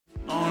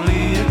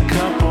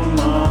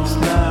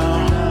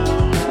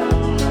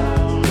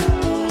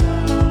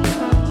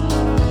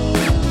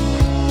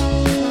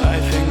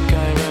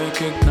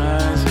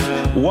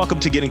Welcome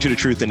to Getting to the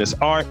Truth in This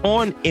Art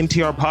on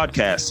MTR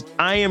Podcast.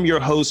 I am your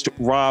host,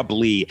 Rob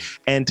Lee,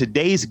 and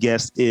today's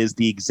guest is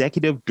the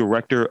Executive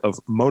Director of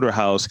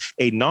Motorhouse,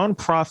 a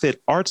nonprofit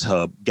arts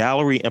hub,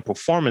 gallery, and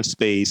performance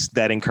space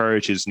that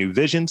encourages new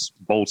visions,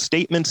 bold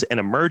statements, and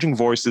emerging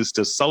voices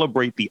to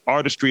celebrate the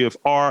artistry of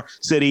our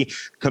city.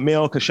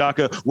 Camille,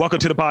 Kashaka, welcome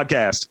to the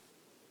podcast.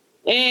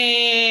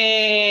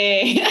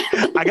 Hey,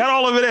 I got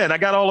all of it in.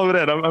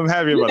 I'm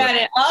happy about it. You got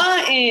it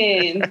all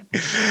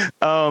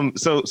in.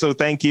 So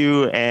thank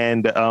you.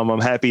 And I'm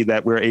happy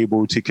that we're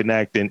able to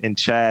connect and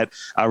chat.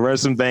 I read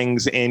some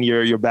things in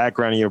your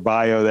background and your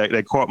bio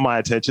that caught my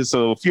attention.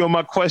 So a few of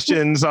my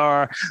questions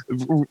are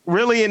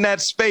really in that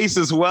space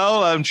as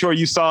well. I'm sure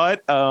you saw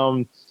it.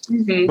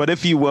 But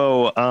if you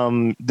will,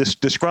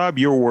 describe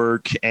your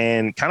work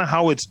and kind of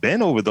how it's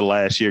been over the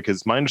last year,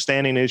 because my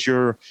understanding is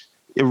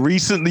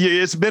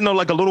it's been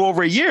like a little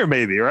over a year,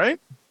 maybe, right?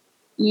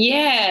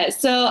 Yeah.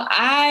 So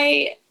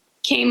I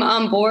came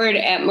on board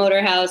at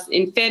Motorhouse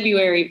in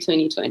February of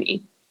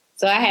 2020.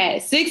 So I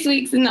had 6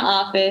 weeks in the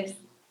office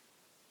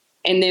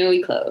and then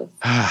we closed.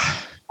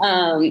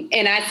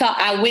 And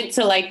I went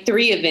to like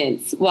 3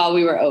 events while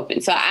we were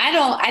open. So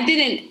I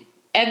didn't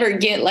ever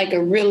get like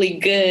a really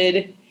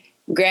good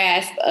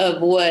grasp of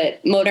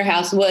what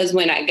Motorhouse was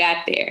when I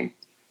got there.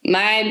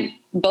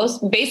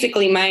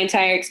 Basically my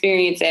entire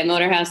experience at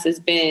Motorhouse has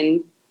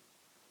been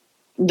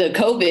the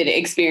COVID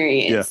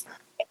experience,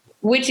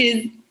 which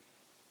is,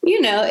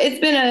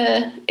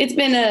 it's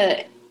been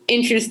a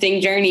interesting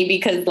journey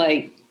because,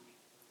 like,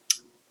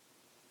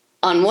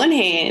 on one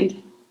hand,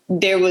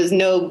 there was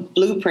no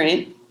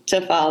blueprint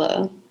to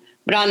follow,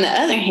 but on the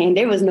other hand,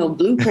 there was no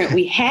blueprint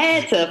we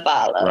had to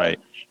follow. Right.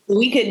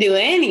 We could do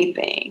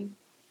anything.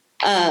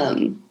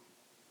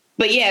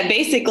 But yeah,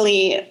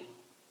 basically,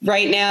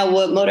 right now,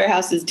 what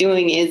Motorhouse is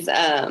doing is,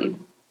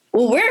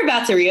 we're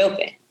about to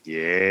reopen.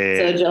 Yeah.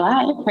 So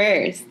July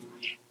 1st,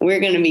 we're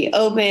going to be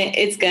open.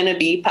 It's going to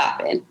be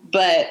popping.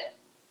 But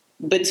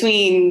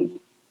between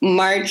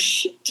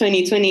March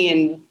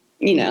 2020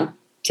 and,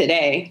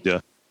 today,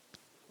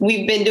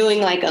 we've been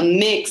doing like a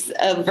mix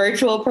of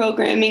virtual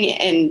programming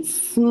and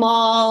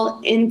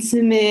small,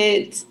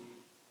 intimate,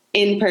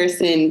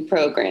 in-person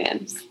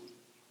programs.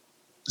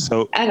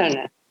 So I don't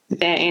know.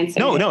 That answer.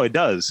 No, it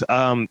does.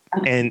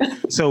 And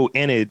so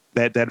in it,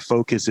 that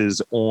focuses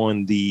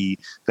on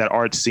that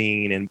art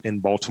scene in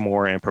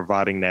Baltimore and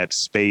providing that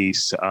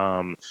space,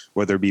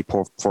 whether it be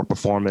for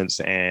performance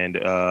and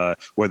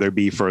whether it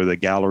be for the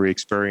gallery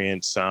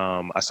experience.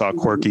 I saw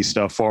quirky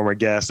stuff, former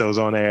guest that was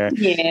on there.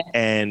 Yeah.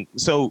 And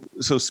so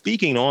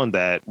speaking on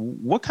that,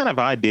 what kind of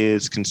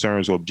ideas,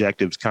 concerns, or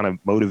objectives kind of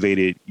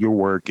motivated your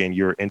work and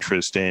your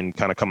interest in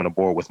kind of coming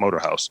aboard with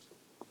Motorhouse?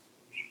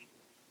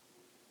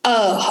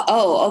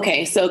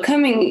 Okay. So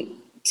coming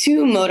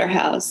to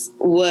Motorhouse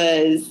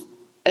was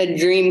a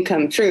dream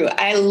come true.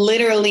 I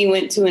literally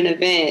went to an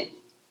event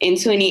in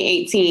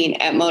 2018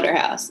 at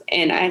Motorhouse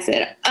and I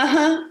said,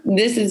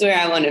 this is where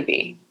I want to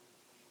be.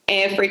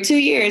 And for 2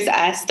 years,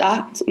 I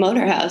stalked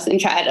Motorhouse and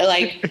tried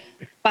to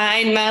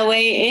find my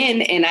way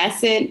in. And I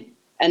sent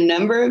a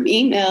number of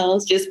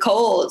emails just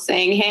cold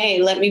saying,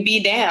 hey, let me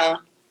be down.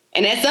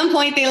 And at some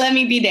point they let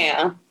me be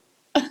down.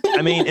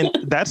 I mean,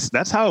 and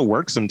that's how it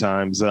works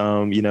sometimes.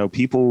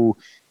 People,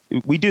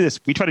 we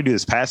try to do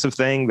this passive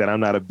thing that I'm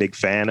not a big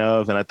fan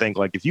of. And I think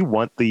if you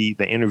want the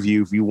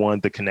interview, if you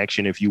want the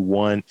connection, if you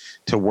want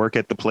to work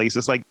at the place,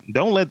 it's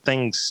don't let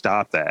things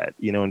stop that,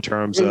 in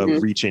terms of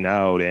reaching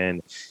out.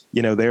 And,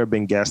 there have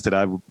been guests that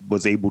I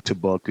was able to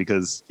book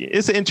because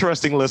it's an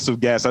interesting list of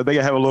guests. I think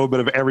I have a little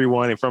bit of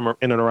everyone from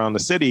in and around the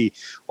city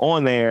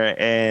on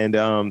there. And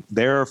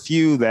there are a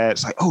few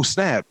that's oh,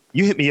 snap,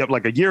 you hit me up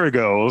like a year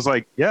ago. I was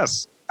like,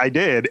 yes, I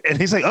did. And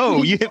he's like,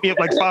 oh, you hit me up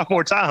like 5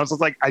 more times. I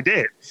was like, I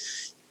did.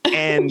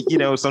 And,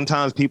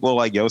 sometimes people are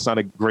like, yo, it's not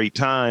a great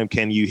time.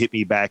 Can you hit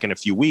me back in a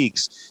few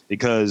weeks?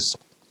 Because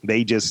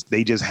they just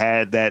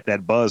had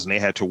that buzz and they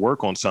had to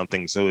work on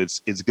something. So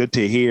it's good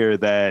to hear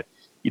that,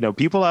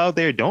 people out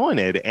there doing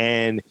it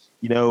and,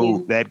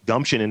 that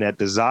gumption and that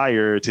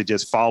desire to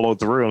just follow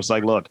through. It's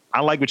like, look,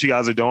 I like what you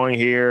guys are doing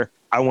here.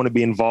 I want to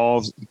be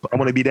involved. I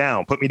want to be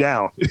down. Put me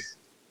down.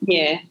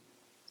 Yeah,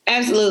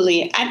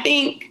 absolutely. I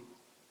think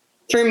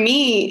for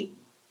me,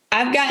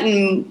 I've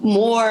gotten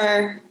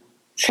more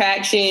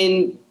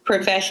traction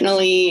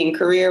professionally and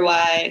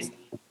career-wise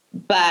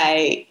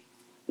by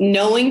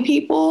knowing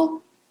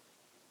people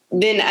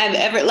than I've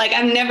ever,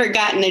 I've never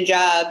gotten a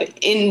job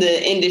in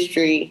the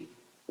industry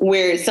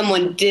where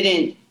someone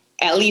didn't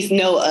at least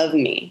know of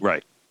me.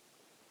 Right.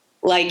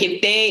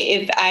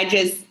 If I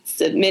just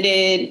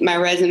submitted my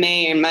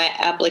resume or my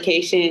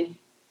application,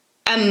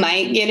 I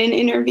might get an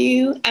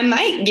interview. I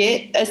might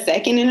get a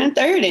second and a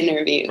third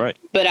interview. Right.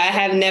 But I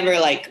have never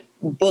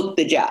booked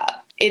the job.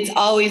 It's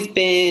always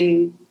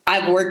been,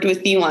 I've worked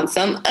with you on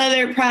some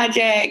other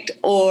project,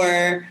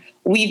 or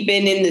we've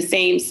been in the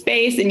same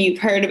space and you've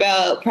heard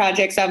about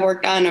projects I've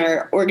worked on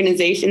or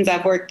organizations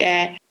I've worked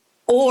at,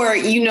 or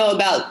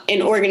about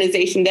an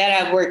organization that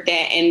I've worked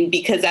at, and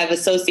because I've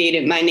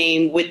associated my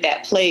name with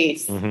that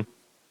place,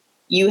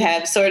 you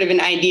have sort of an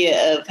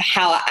idea of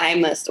how I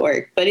must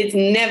work, but it's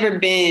never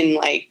been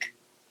like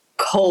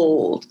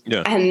cold.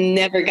 Yeah. I've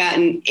never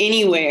gotten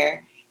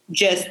anywhere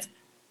just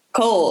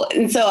cold.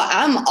 And so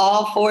I'm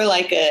all for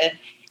like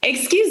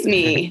excuse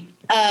me,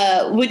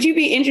 would you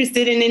be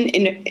interested in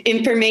an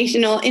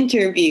informational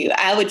interview?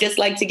 I would just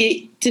like to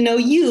get to know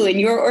you and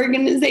your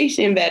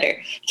organization better,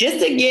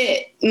 just to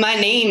get my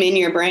name in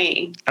your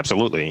brain.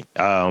 Absolutely.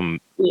 I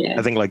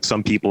think like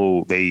some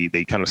people, they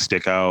kind of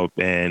stick out,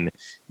 and,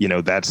 you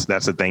know, that's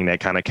the thing that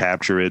kind of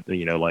capture it,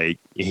 you know, like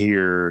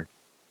here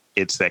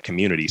it's that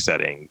community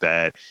setting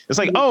that it's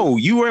like, oh,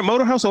 you were at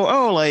Motor House, or,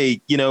 oh,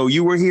 like, you know,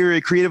 you were here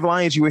at Creative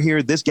Alliance, you were here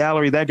at this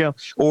gallery, that gallery,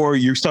 or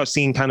you start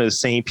seeing kind of the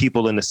same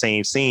people in the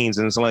same scenes.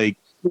 And it's like,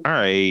 all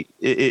right,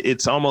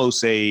 it's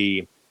almost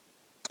it's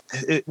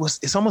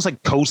almost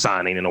like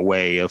co-signing in a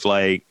way of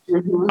like,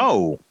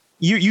 oh,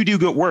 you do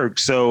good work.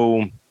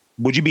 So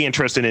would you be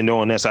interested in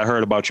doing this? I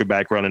heard about your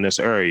background in this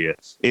area.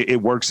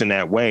 It works in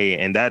that way.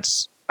 And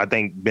that's, I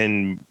think,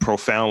 been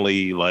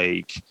profoundly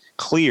like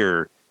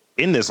clear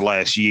in this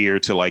last year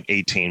to like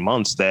 18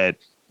 months that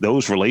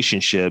those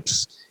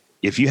relationships,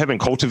 if you haven't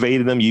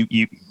cultivated them,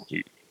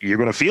 you're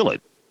going to feel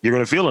it. You're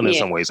going to feel it in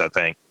some ways, I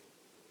think.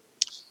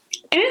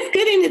 And it's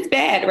good and it's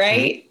bad,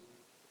 right?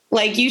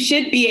 Like you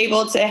should be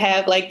able to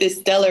have like this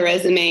stellar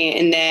resume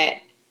and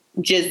that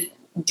just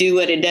do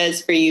what it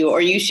does for you.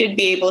 Or you should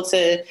be able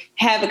to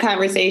have a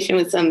conversation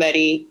with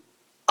somebody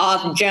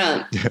off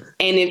jump.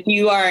 And if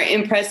you are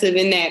impressive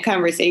in that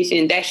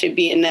conversation, that should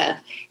be enough.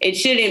 It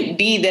shouldn't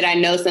be that I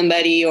know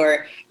somebody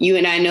or you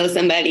and I know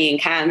somebody in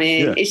common.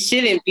 Yeah. It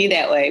shouldn't be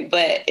that way,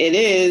 but it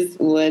is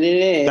what it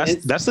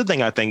is. That's the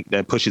thing I think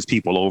that pushes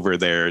people over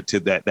there to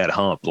that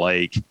hump.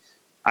 Like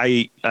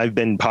I've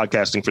been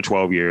podcasting for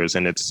 12 years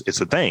and it's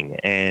a thing.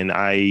 And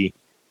I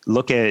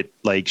look at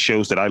like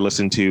shows that I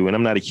listen to, and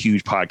I'm not a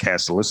huge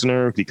podcast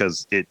listener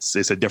because it's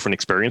a different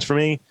experience for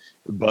me.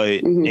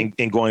 But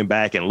in going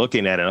back and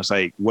looking at it, I was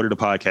like, what are the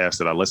podcasts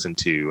that I listen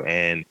to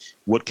and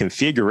what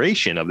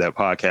configuration of that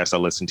podcast I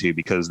listen to?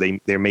 Because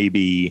there may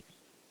be,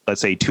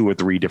 let's say, 2 or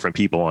 3 different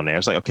people on there.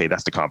 It's like, okay,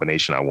 that's the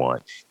combination I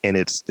want. And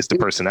it's the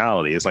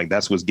personality. It's like,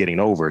 that's what's getting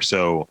over.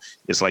 So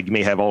it's like, you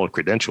may have all the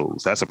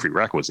credentials. That's a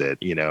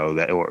prerequisite, you know,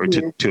 that or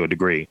to a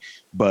degree.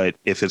 But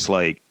if it's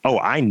like, oh,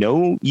 I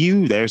know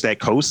you, there's that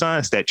cosign,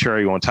 it's that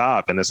cherry on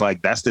top. And it's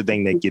like, that's the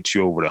thing that gets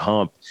you over the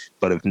hump.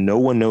 But if no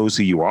one knows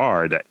who you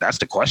are, that's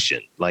the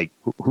question. Like,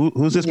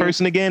 who's this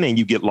person again? And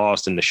you get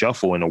lost in the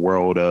shuffle in the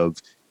world of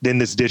in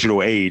this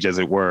digital age, as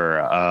it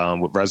were,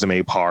 with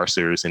resume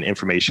parsers and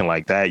information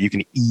like that, you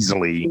can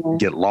easily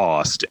get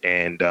lost.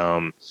 And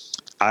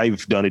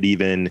I've done it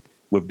even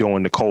with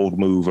doing the cold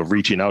move of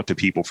reaching out to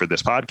people for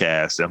this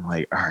podcast. I'm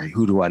like, all right,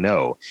 who do I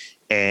know?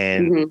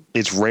 And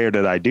it's rare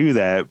that I do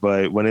that.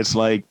 But when it's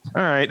like,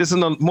 all right, this is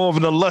more of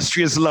an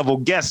illustrious level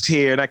guest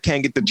here, and I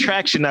can't get the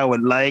traction I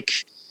would like,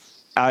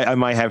 I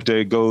might have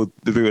to go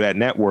through that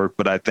network.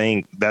 But I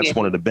think that's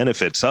one of the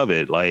benefits of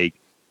it. Like,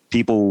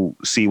 people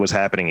see what's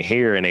happening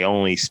here and they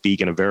only speak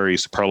in a very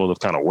superlative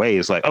kind of way.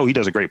 It's like, oh, he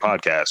does a great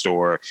podcast,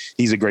 or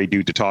he's a great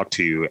dude to talk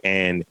to.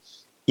 And,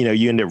 you know,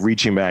 you end up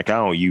reaching back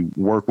out, you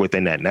work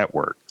within that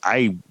network.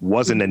 I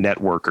wasn't a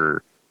networker,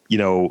 you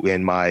know,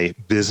 in my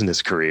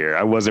business career.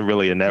 I wasn't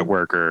really a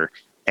networker,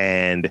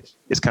 and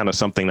it's kind of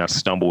something I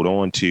stumbled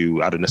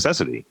onto out of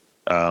necessity.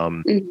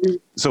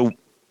 So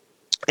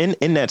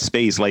in that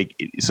space, like,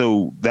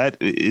 so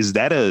is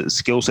that a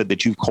skill set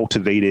that you've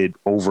cultivated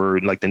over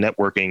like the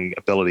networking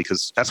ability?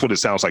 Because that's what it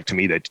sounds like to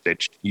me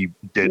that you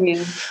did.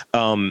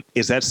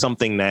 Is that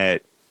something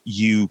that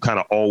you kind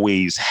of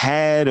always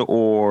had,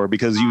 or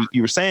because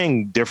you were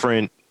saying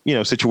different, you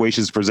know,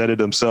 situations presented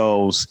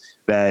themselves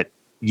that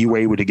you were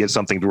able to get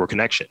something through a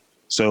connection?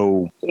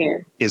 So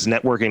is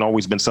networking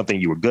always been something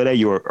you were good at?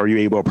 Are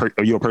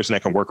you a person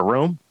that can work a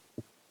room?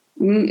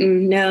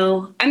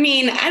 No. I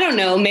mean, I don't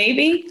know.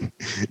 Maybe.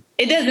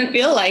 It doesn't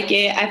feel like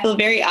it. I feel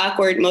very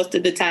awkward most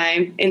of the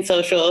time in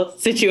social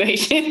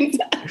situations.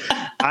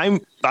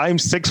 I'm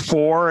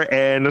 6'4",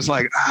 and it's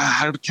like,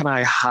 how can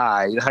I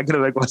hide? How can I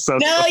make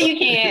myself? No, you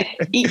can't.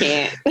 You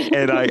can't.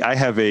 And I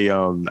have a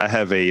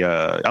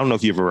I don't know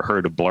if you've ever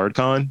heard of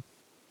BlurredCon.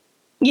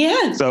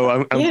 Yeah.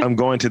 So I'm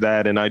going to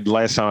that, and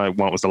last time I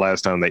went was the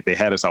last time they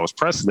had us. I was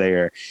pressed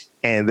there,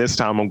 and this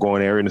time I'm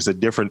going there, and it's a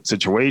different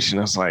situation.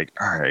 I was like,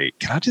 all right,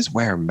 can I just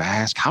wear a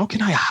mask? How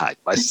can I hide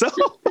myself?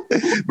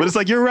 But it's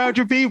like, you're around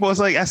your people. It's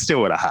like, I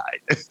still want to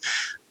hide.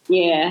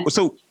 Yeah.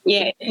 So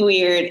yeah, it's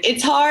weird.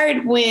 It's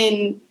hard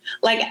when,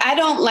 like, I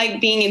don't like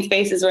being in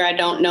spaces where I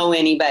don't know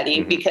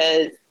anybody,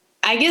 because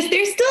I guess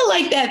there's still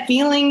like that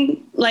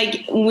feeling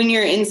like when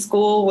you're in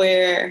school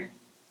where,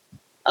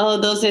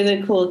 oh, those are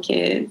the cool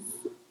kids.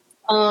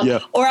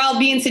 Or I'll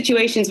be in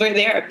situations where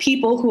there are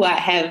people who I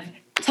have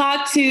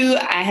talked to,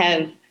 I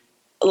have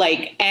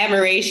like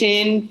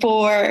admiration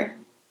for.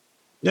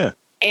 Yeah.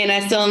 And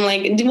I still am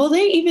like, will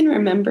they even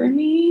remember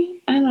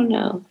me? I don't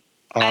know.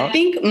 I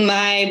think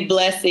my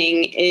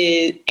blessing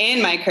is,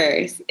 and my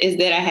curse, is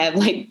that I have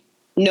like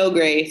no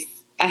grace.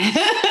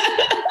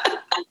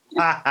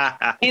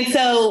 And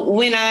so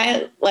when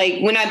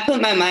I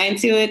put my mind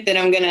to it that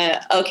I'm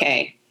gonna,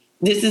 okay,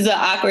 this is an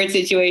awkward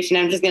situation,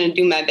 I'm just gonna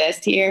do my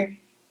best here,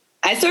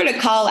 I sort of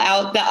call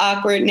out the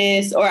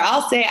awkwardness, or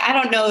I'll say, I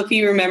don't know if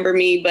you remember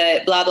me,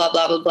 but blah, blah,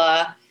 blah, blah,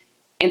 blah.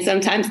 And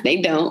sometimes they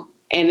don't.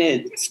 And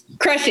it's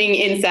crushing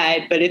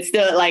inside, but it's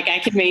still like I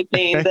can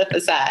maintain the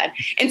facade.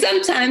 And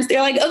sometimes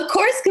they're like, of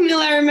course, Camille,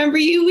 I remember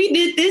you. We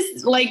did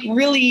this like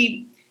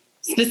really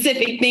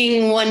specific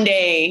thing one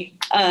day.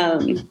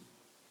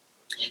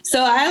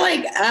 So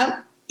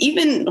I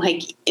even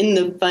like in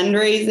the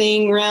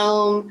fundraising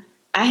realm,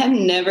 I have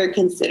never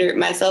considered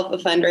myself a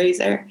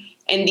fundraiser.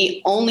 And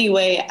the only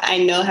way I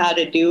know how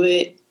to do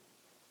it,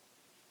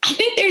 I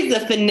think there's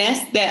a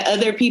finesse that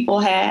other people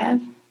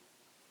have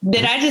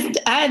that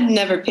I've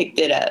never picked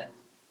it up.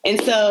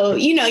 And so,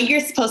 you're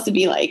supposed to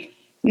be like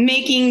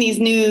making these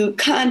new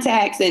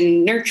contacts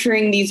and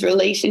nurturing these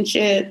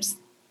relationships.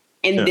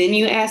 And then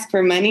you ask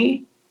for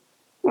money.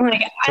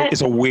 Like,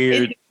 it's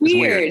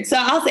weird. So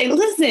I'll say,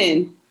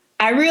 listen,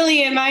 I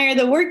really admire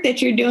the work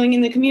that you're doing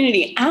in the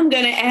community. I'm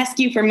going to ask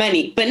you for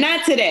money, but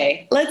not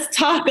today. Let's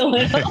talk a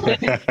little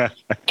bit.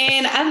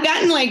 And I've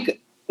gotten like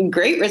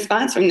great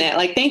response from that.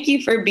 Like, thank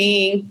you for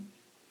being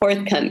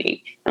forthcoming.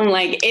 I'm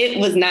like, it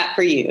was not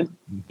for you.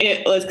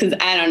 It was because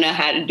I don't know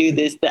how to do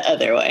this the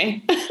other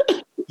way.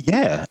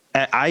 Yeah.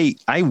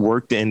 I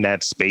worked in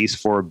that space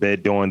for a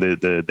bit doing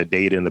the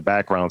data and the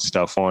background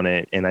stuff on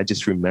it. And I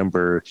just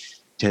remember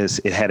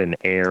it had an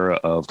air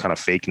of kind of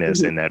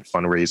fakeness in that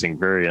fundraising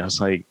period. I was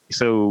like,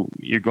 so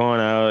you're going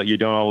out, you're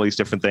doing all these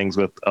different things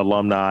with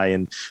alumni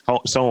and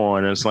so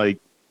on. And it's like,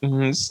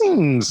 it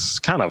seems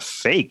kind of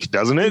fake,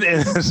 doesn't it?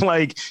 And it's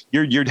like,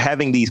 you're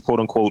having these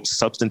quote unquote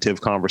substantive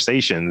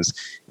conversations.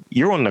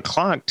 You're on the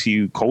clock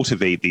to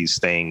cultivate these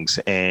things.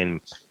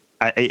 And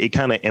it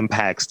kind of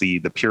impacts the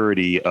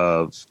purity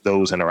of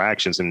those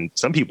interactions. And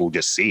some people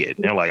just see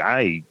it. They're like,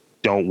 I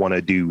don't want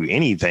to do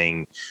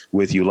anything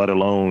with you, let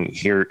alone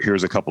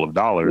here's a couple of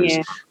dollars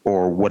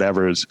or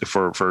whatever's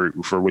for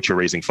what you're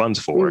raising funds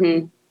for.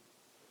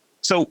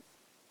 So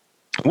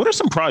what are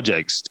some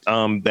projects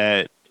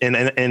that,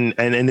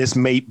 and this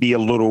may be a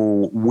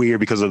little weird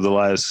because of the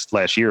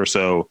last year or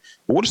so,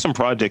 but what are some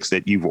projects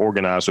that you've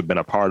organized or been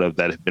a part of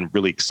that have been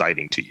really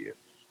exciting to you?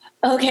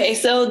 Okay,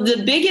 so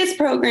the biggest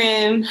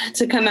program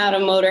to come out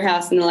of Motor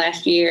House in the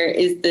last year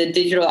is the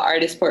Digital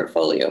Artist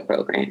Portfolio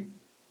Program.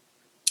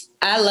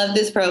 I love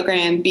this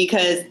program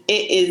because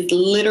it is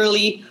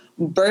literally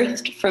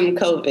birthed from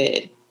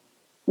COVID.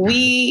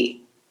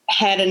 We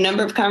had a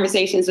number of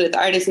conversations with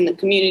artists in the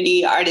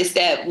community, artists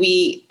that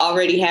we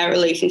already had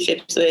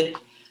relationships with,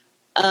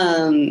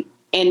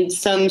 and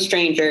some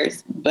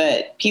strangers,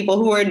 but people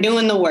who are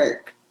doing the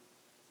work.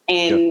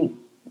 And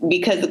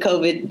because of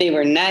COVID, they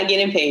were not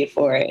getting paid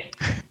for it.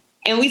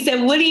 And we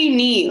said, what do you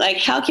need? Like,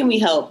 how can we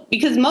help?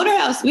 Because Motor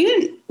House,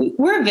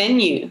 we're a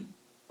venue,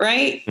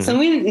 right? So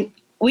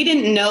we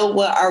didn't know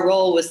what our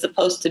role was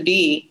supposed to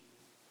be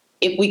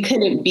if we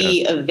couldn't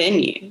be a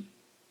venue.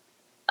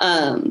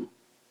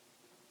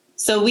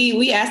 So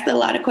we asked a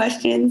lot of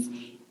questions,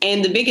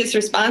 and the biggest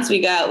response we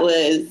got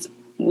was,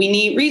 we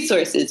need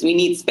resources, we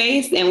need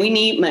space, and we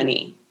need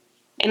money.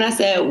 And I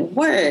said,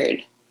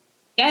 word,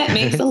 that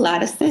makes a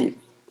lot of sense.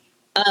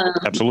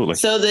 Absolutely.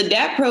 So the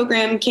DAP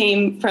program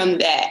came from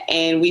that.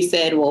 And we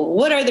said, well,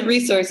 what are the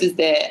resources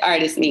that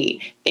artists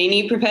need? They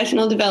need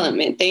professional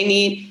development. They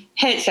need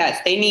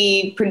headshots. They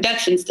need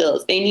production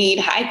stills. They need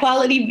high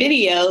quality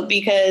video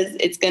because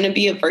it's going to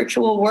be a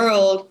virtual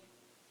world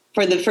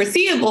for the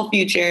foreseeable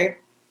future.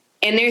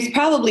 And there's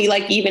probably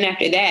like, even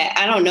after that,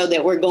 I don't know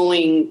that we're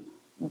going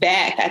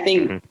back. I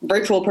think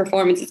virtual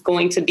performance is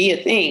going to be a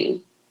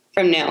thing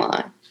from now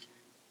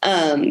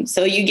on.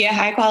 So you get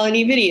high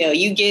quality video,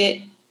 you get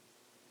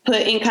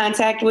put in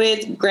contact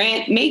with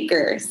grant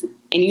makers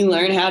and you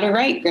learn how to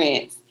write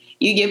grants.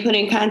 You get put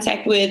in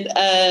contact with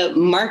a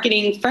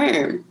marketing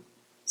firm.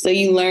 So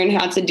you learn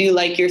how to do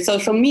like your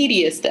social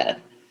media stuff.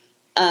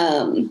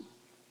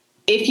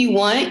 If you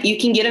want, you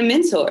can get a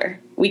mentor.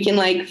 We can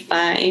like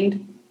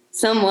find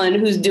someone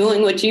who's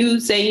doing what you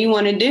say you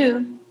want to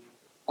do,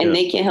 and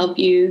they can help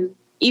you,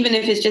 even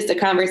if it's just a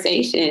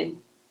conversation.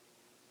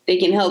 They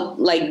can help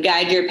like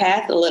guide your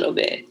path a little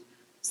bit.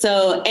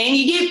 So, and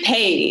you get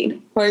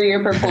paid for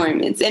your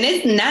performance, and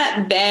it's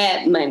not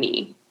bad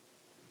money.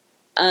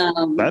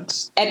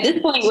 At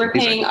this point, we're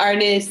paying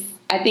artists,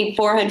 I think,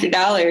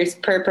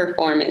 $400 per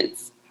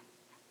performance,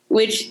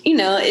 which,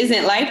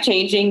 isn't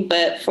life-changing,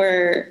 but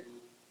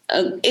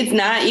it's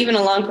not even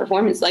a long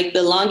performance. Like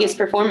the longest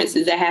performance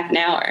is a half an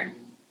hour.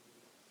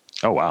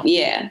 Oh, wow.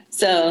 Yeah.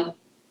 So,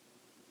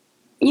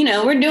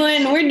 we're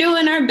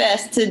doing our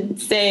best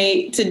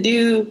to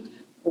do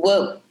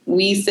what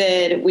we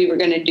said we were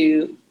going to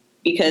do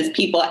because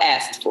people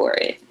asked for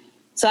it.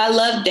 So I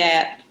love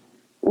DAP.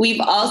 We've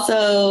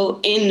also,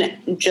 in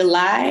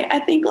July, I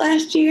think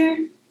last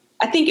year,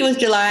 I think it was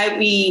July,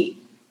 we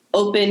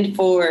opened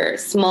for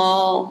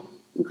small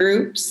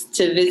groups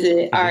to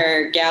visit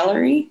our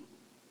gallery.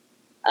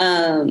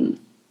 And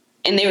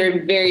they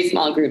were very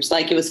small groups,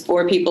 like it was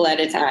 4 people at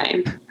a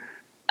time.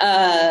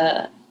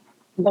 But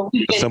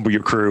assemble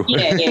your crew.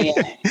 Yeah.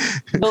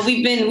 But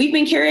we've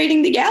been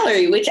curating the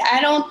gallery, which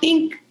I don't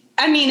think,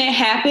 I mean, it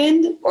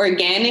happened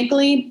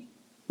organically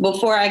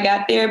before I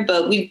got there,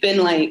 but we've been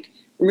like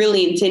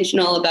really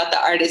intentional about the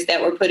artists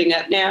that we're putting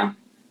up now.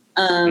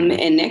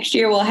 And next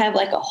year we'll have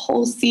like a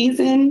whole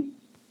season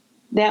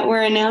that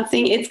we're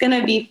announcing. It's going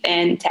to be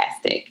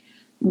fantastic.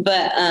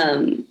 But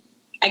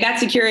I got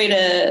to curate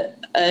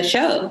a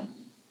show.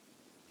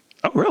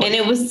 Oh, really? And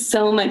it was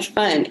so much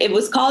fun. It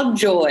was called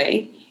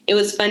Joy. It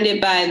was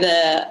funded by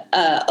the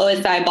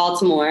OSI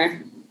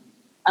Baltimore.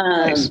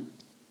 Nice.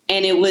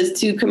 And it was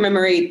to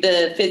commemorate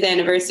the 5th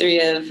anniversary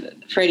of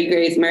Freddie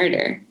Gray's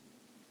murder.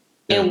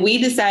 Yeah. And we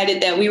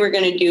decided that we were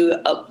going to do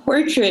a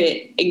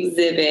portrait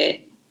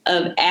exhibit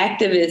of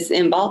activists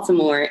in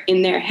Baltimore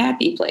in their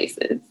happy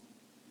places.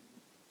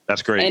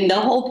 That's great. And the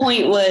whole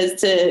point was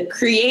to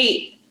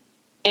create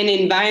an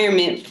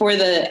environment for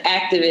the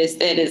activists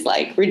that is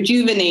like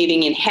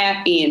rejuvenating and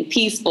happy and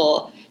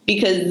peaceful,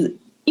 because,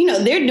 you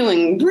know, they're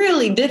doing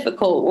really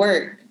difficult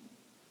work.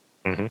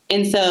 Mm-hmm.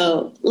 And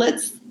so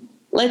let's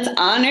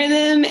honor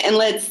them, and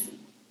let's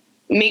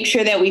make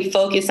sure that we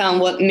focus on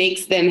what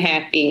makes them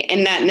happy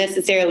and not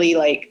necessarily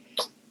like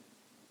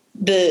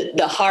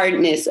the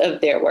hardness of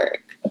their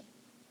work.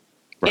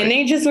 Right. And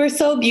they just were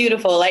so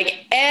beautiful.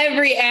 Like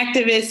every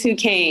activist who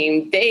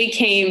came, they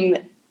came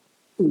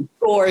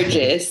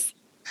gorgeous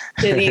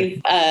to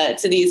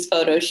these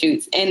photo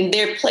shoots, and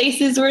their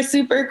places were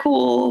super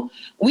cool.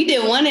 We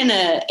did one in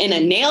a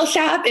nail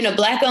shop, in a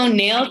Black-owned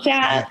nail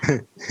shop. Yeah.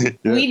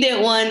 We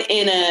did one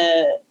in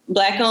a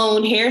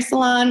Black-owned hair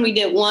salon. We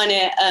did one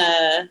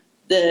at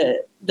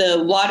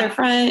the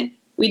waterfront.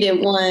 We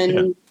did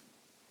one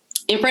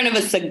in front of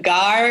a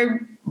cigar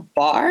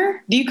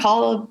bar. Do you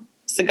call a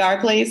cigar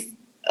place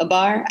a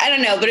bar? I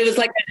don't know, but it was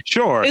like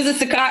sure. It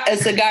was a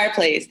cigar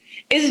place.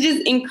 It's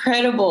just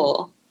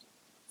incredible.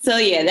 So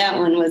yeah, that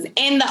one was,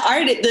 and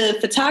the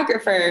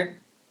photographer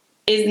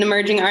is an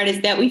emerging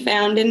artist that we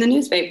found in the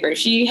newspaper.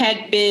 She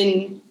had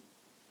been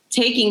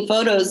taking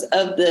photos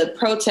of the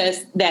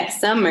protests that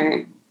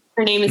summer.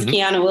 Her name is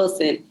Kiana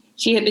Wilson.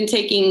 She had been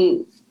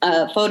taking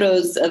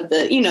photos of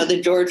the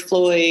George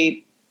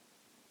Floyd,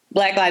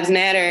 Black Lives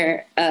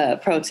Matter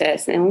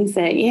protests. And we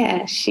said,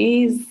 yeah,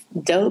 she's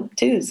dope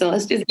too. So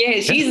let's just get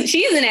her.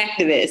 She's an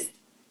activist.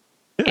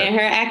 Yeah. And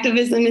her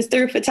activism is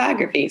through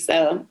photography.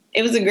 So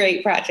it was a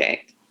great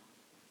project.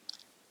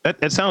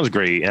 That sounds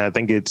great. And I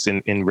think it's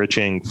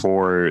enriching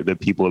for the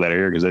people that are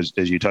here, because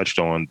as you touched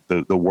on,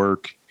 the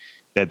work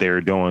that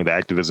they're doing, the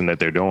activism that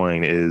they're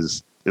doing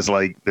is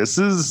like,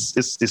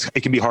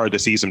 it can be hard to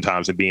see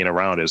sometimes, and being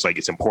around it. It's like,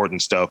 it's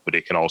important stuff, but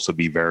it can also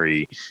be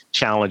very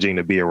challenging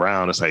to be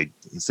around. It's like,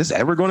 is this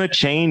ever going to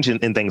change, and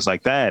things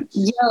like that?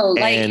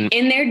 And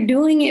they're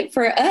doing it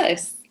for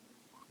us.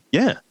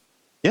 Yeah.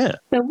 Yeah.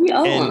 So we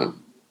owe them.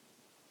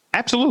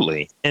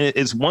 Absolutely. And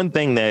it's one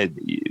thing that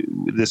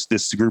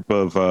this group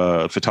of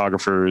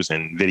photographers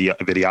and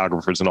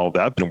videographers and all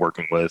that I've been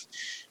working with,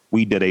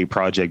 we did a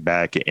project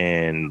back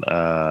in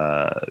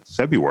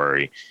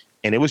February,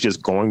 and it was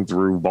just going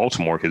through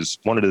Baltimore, because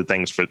one of the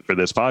things for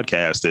this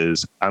podcast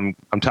is I'm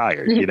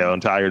tired. I'm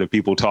tired of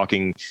people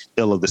talking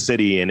ill of the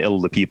city and ill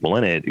of the people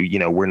in it.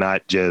 We're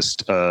not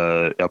just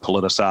a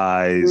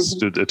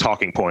politicized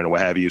talking point or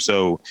what have you.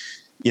 So,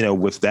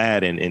 with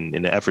that and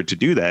in the effort to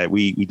do that,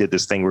 we did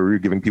this thing where we were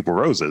giving people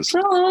roses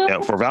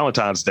for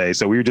Valentine's Day.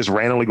 So we were just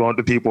randomly going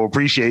to people,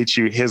 appreciate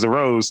you, here's a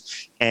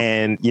rose,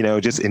 and,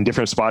 just in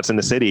different spots in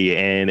the city.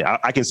 And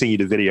I can send you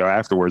the video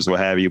afterwards, what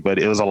have you, but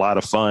it was a lot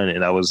of fun.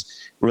 And I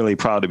was really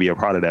proud to be a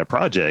part of that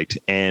project.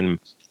 And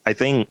I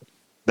think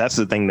that's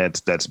the thing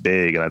that's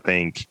big. And I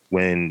think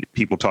when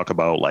people talk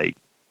about like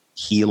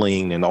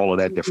healing and all of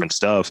that different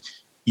stuff,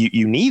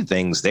 you need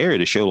things there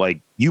to show like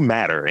you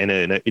matter in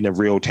a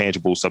real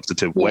tangible,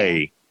 substantive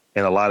way.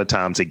 And a lot of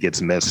times it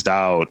gets missed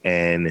out,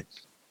 and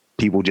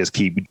people just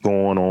keep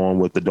going on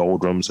with the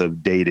doldrums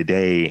of day to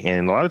day.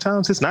 And a lot of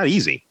times it's not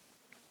easy.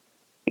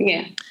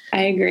 Yeah,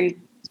 I agree.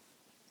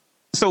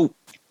 So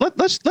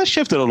let's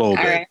shift it a little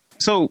bit. Right.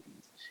 So,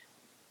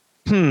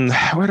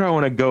 where do I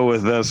want to go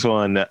with this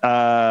one?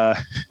 I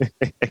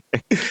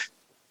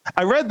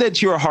read that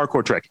you're a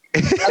hardcore Trekkie.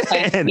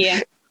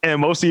 Okay. And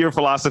most of your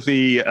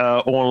philosophy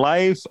on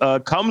life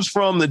comes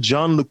from the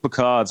Jean-Luc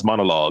Picard's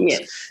monologues.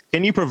 Yes.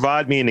 Can you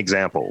provide me an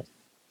example?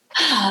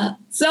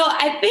 So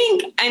I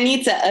think I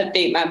need to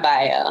update my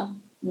bio,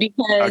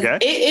 because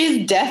it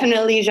is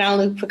definitely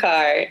Jean-Luc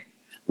Picard,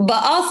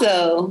 but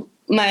also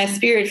my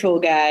spiritual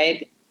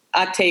guide,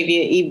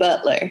 Octavia E.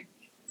 Butler.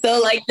 So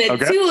like the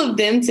two of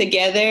them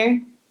together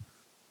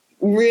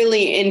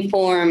really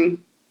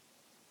inform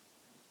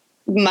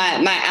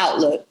my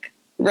outlook.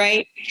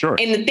 Right. Sure.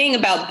 And the thing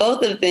about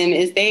both of them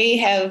is they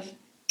have,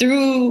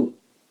 through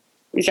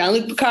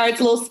Jean-Luc Picard's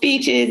little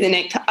speeches and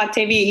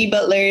Octavia E.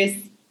 Butler's,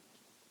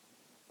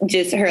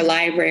 just her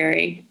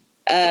library,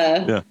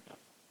 they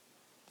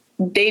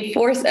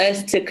force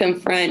us to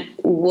confront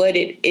what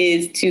it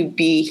is to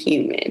be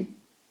human.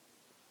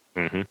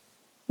 Mm-hmm.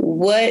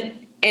 What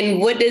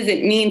does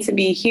it mean to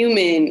be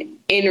human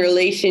in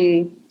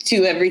relation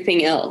to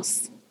everything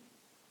else.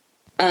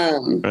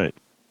 Right.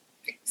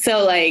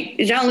 So like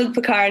Jean-Luc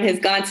Picard has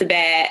gone to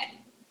bat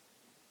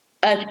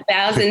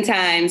 1,000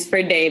 times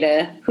for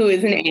Data, who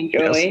is an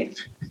android.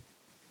 Yes.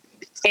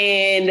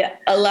 And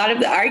a lot of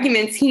the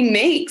arguments he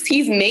makes,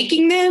 he's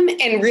making them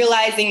and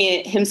realizing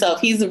it himself.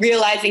 He's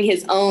realizing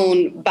his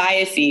own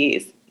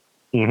biases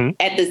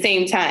at the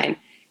same time.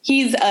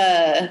 He's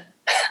a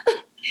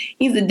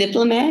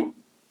diplomat.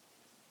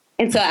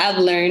 And so I've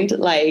learned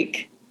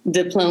like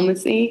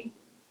diplomacy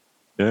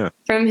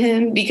from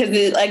him because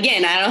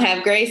again, I don't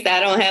have grace. I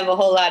don't have a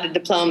whole lot of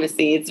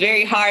diplomacy. It's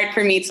very hard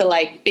for me to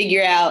like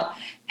figure out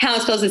how I'm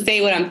supposed to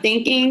say what I'm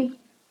thinking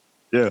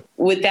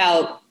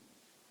without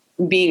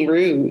being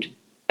rude.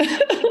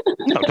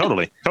 No,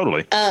 totally.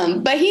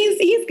 But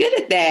he's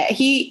good at that.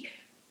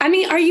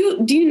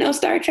 Do you know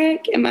Star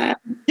Trek?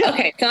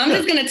 Okay. So I'm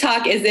just going to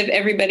talk as if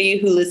everybody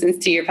who listens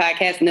to your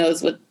podcast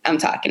knows what I'm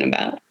talking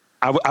about.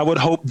 I would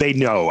hope they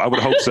know. I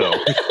would hope so.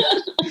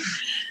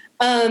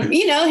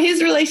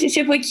 His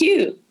relationship with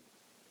Q.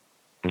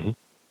 Mm-hmm.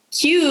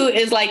 Q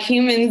is like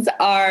humans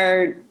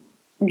are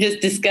just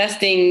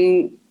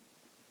disgusting,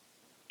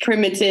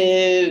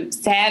 primitive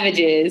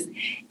savages,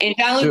 and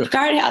Jean-Luc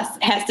Picard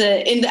has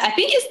to. I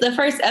think it's the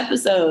first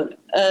episode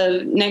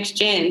of Next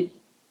Gen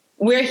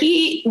where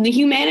the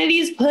humanity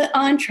is put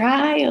on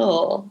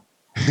trial.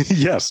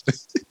 Yes,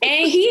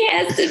 and he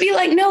has to be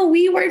like, "No,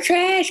 we were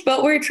trash,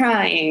 but we're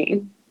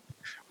trying.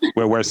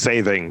 We're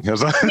saving."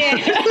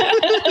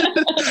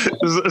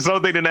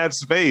 Something in that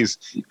space,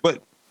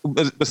 but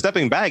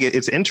stepping back,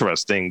 it's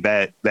interesting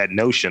that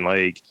notion.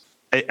 Like,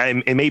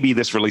 it may be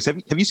this release.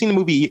 Have you seen the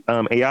movie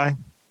AI?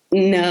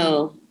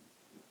 No.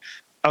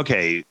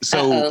 Okay,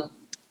 so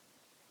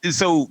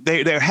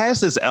there has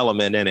this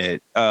element in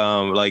it.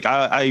 Like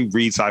I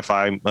read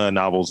sci-fi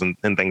novels and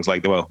things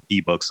like that. Well,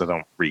 ebooks. I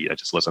don't read. I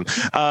just listen.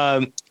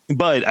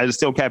 But I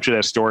still capture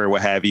that story or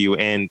what have you.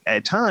 And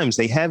at times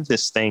they have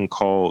this thing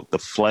called the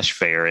flesh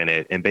fair in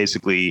it, and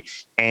basically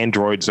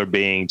androids are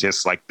being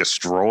just like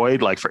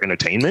destroyed, like for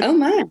entertainment. Oh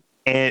my!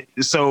 And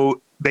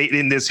so they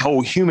in this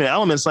whole human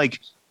element, it's like,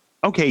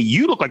 okay,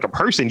 you look like a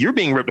person. You're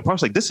being ripped apart.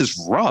 It's like, this is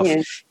rough.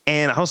 Yeah.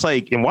 And I was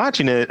like, in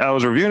watching it, I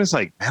was reviewing. It's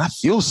like, man, I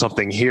feel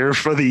something here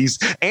for these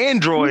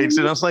androids.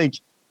 And I was like,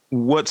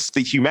 what's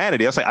the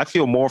humanity? I was like, I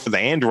feel more for the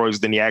androids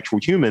than the actual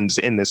humans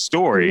in this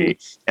story.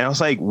 And I was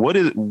like, what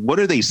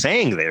are they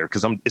saying there?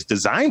 Because it's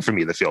designed for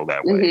me to feel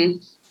that way.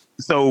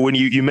 So when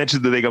you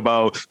mentioned the thing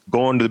about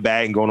going to the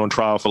bat and going on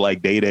trial for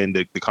like Data and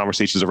the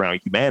conversations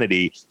around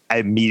humanity, I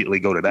immediately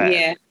go to that.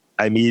 Yeah.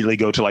 I immediately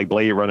go to like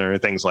Blade Runner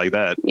and things like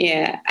that.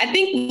 Yeah. I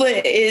think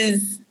what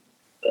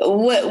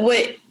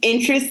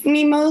interests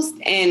me most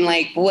and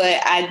like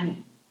what I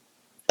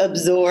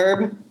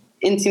absorb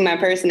into my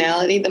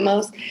personality the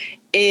most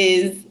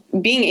is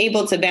being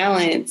able to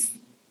balance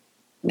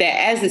that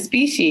as a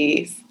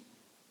species,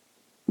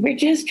 we're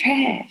just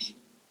trash.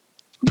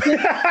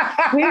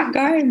 We're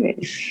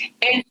garbage.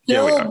 And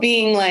still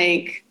being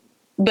like,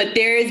 but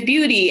there is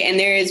beauty and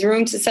there is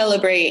room to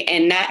celebrate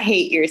and not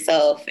hate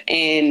yourself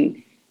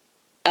and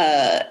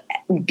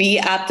be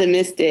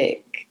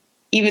optimistic,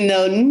 even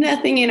though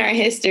nothing in our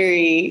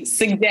history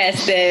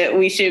suggests that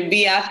we should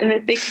be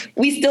optimistic.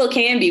 We still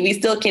can be. We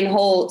still can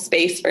hold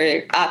space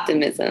for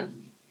optimism.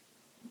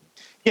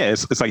 Yeah,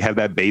 it's like have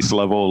that base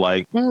level,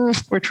 like,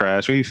 we're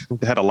trash. We've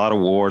had a lot of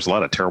wars, a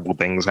lot of terrible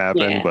things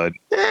happen, but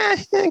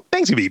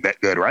things can be that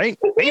good, right?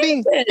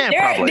 Maybe?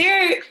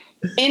 Probably.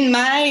 In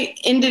my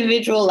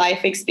individual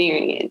life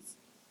experience,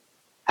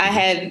 I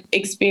have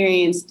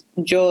experienced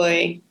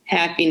joy,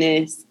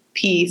 happiness,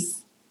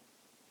 peace.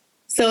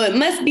 So it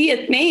must be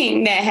a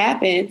thing that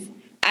happens.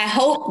 I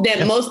hope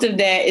that most of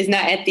that is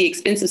not at the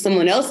expense of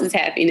someone else's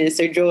happiness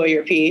or joy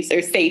or peace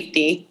or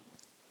safety.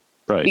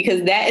 Right.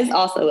 Because that is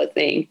also a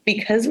thing,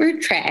 because we're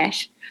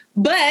trash.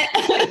 But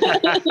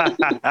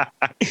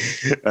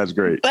that's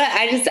great. But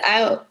I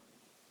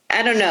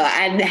don't know.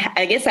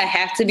 I guess I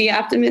have to be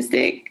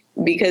optimistic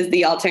because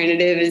the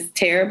alternative is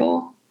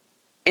terrible.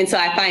 And so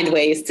I find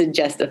ways to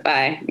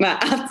justify my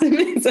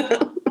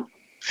optimism.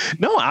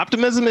 No,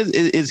 optimism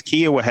is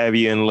key or what have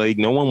you. And like,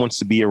 no one wants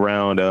to be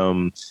around.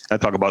 I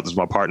talk about this with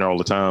my partner all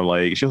the time.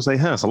 Like, she'll say,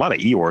 it's a lot of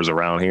Eeyores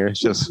around here.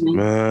 It's just,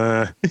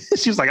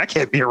 she's like, I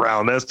can't be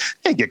around this.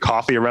 I can't get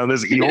coffee around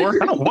this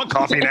Eeyore. I don't want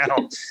coffee now.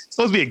 It's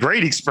supposed to be a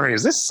great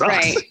experience. This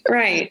sucks.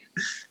 Right.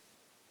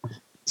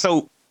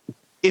 So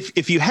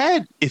if you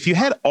had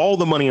all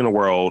the money in the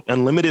world,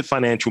 unlimited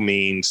financial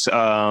means,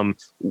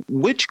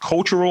 which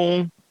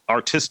cultural,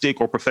 artistic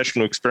or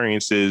professional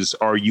experiences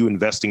are you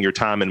investing your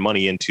time and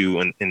money into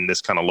in this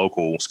kind of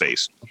local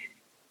space?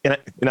 And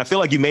I feel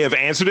like you may have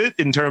answered it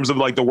in terms of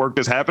like the work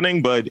that's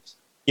happening, but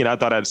I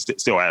thought I'd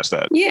still ask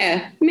that.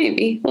 Yeah,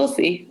 maybe. We'll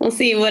see. We'll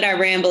see what I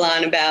ramble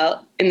on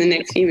about in the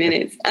next few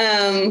minutes.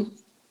 I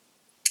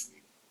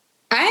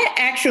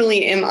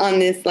actually am on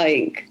this,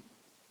 like,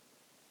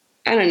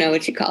 I don't know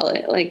what you call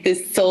it, like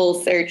this soul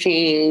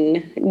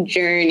searching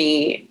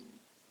journey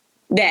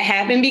that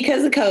happened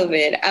because of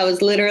COVID. I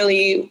was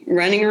literally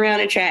running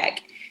around a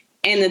track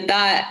And the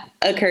thought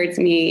occurred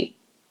to me,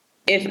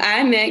 if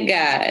I met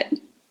God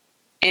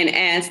and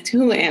asked,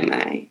 who am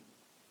I?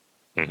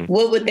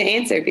 What would the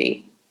answer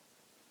be?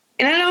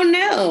 And I don't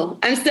know.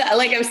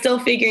 I'm still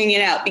figuring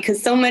it out,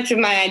 because so much of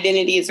my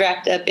identity is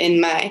wrapped up in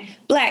my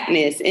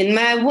Blackness, in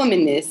my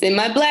womanness, in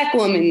my Black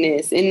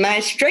womanness, in my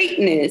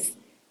straightness,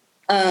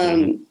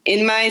 in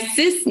my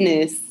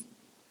cisness.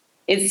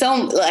 It's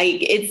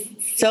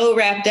so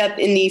wrapped up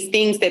in these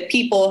things that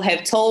people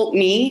have told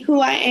me who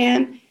I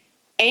am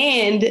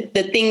and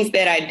the things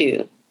that I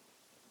do.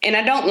 And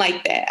I don't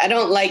like that. I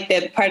don't like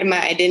that part of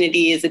my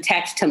identity is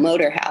attached to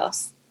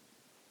Motorhouse.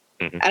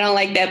 I don't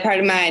like that part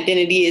of my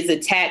identity is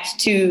attached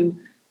to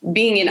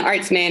being an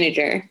arts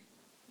manager.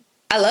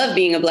 I love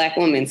being a Black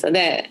woman, so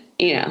that,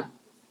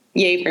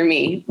 yay for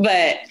me.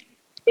 But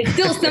it's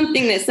still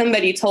something that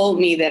somebody told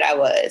me that I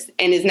was,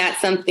 and is not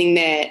something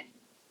that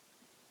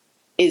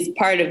is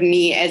part of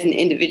me as an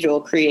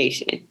individual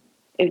creation,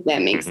 if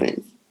that makes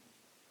sense.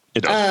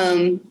 It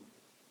does.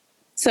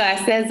 So I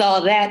says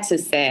all that to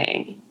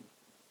say,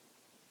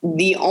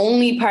 the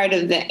only part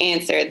of the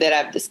answer that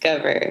I've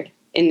discovered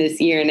in this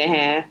year and a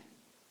half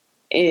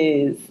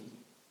is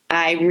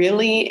I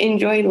really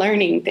enjoy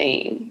learning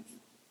things.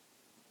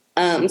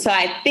 So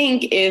I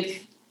think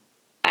if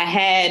I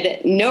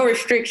had no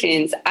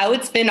restrictions, I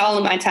would spend all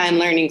of my time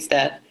learning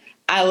stuff.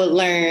 I would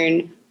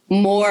learn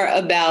more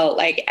about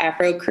like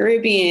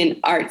Afro-Caribbean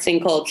arts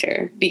and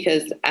culture,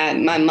 because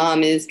my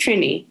mom is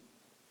Trini,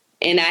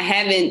 and I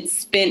haven't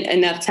spent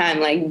enough time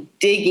like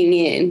digging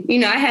in.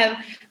 I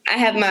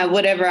have my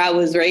whatever I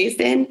was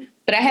raised in,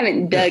 but I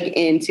haven't dug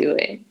into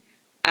it.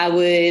 I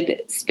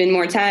would spend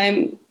more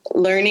time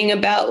learning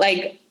about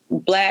like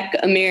Black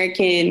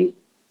American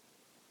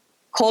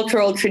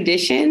cultural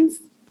traditions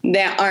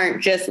that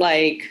aren't just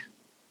like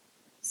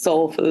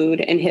soul food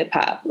and hip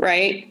hop,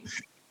 right?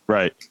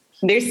 Right.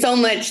 There's so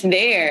much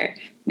there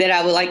that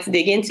I would like to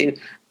dig into.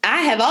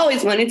 I have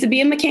always wanted to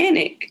be a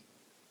mechanic.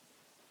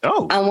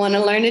 Oh. I want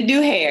to learn to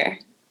do hair.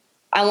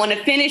 I want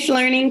to finish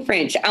learning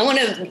French. I want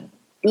to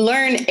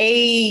learn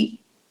a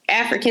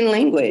African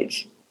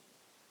language.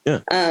 Yeah.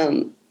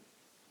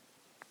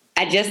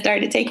 I just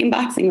started taking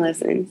boxing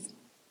lessons.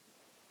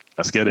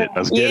 Let's get it.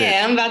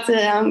 Yeah, I'm about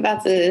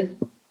to,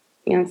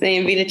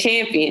 be the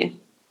champion.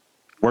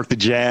 Work the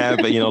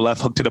jab,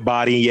 left hook to the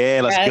body.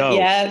 Yeah, let's go.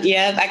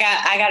 Yeah.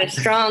 I got a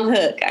strong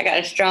hook. I got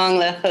a strong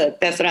left hook.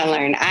 That's what I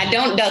learned. I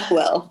don't duck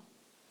well.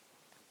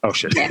 Oh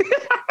shit. Yeah.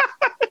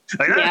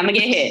 I'm gonna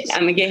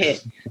get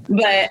hit.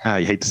 But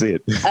you hate to see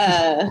it.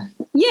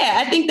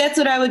 I think that's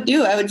what I would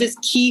do. I would just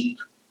keep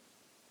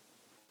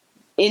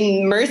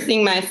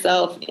immersing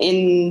myself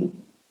in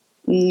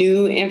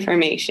new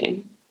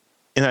information.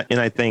 And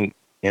I think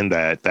in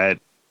that's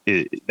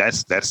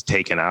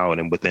taken out,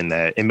 and within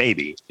that, and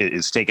maybe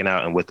it's taken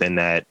out, and within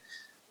that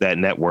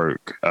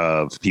network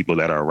of people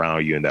that are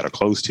around you and that are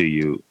close to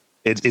you,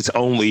 it's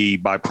only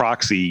by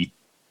proxy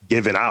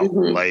given out.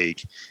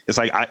 Like it's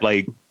like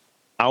I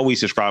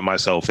always describe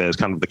myself as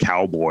kind of the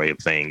cowboy of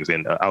things,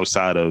 and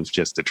outside of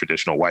just the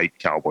traditional white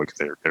cowboy, because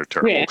they're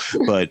terrible, yeah.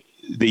 But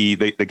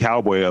the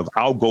cowboy of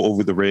I'll go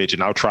over the ridge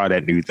and I'll try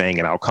that new thing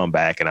and I'll come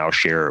back and I'll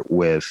share it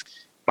with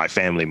my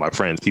family, my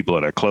friends, people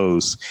that are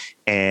close.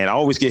 And I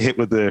always get hit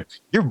with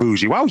you're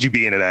bougie. Why would you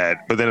be into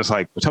that? But then it's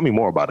like, well, tell me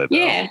more about it.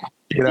 Yeah.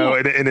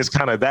 And it's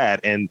kind of that.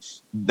 And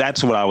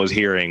that's what I was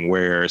hearing,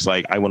 where it's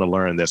like, I want to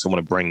learn this. I want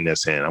to bring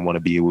this in. I want to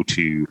be able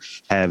to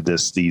have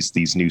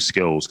these new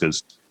skills.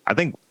 Cause I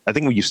think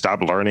when you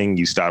stop learning,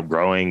 you stop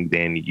growing,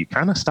 then you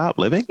kind of stop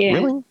living. Yeah.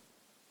 Really?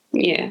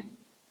 Yeah.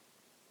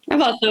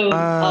 I've also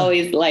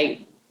always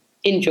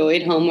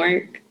enjoyed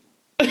homework.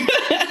 I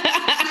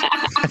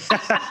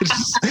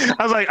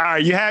was like, all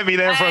right, you had me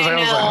there for a second.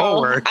 I was like,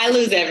 homework. I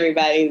lose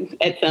everybody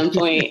at some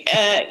point.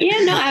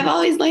 I've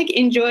always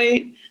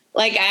enjoyed,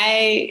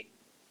 I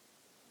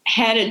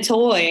had a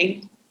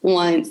toy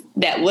once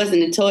that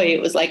wasn't a toy.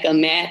 It was like a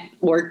math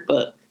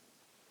workbook.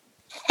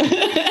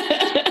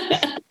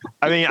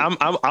 I mean,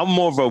 I'm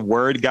more of a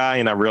word guy,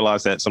 and I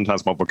realize that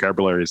sometimes my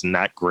vocabulary is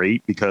not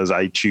great because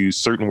I choose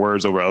certain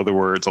words over other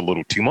words a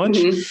little too much.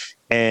 Mm-hmm.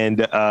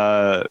 And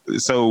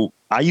so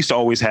I used to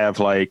always have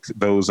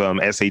those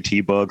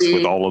SAT books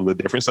with all of the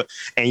different stuff,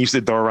 and used to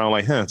throw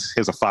around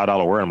here's a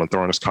 $5 word. I'm gonna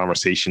throw in this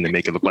conversation to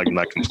make it look like I'm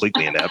not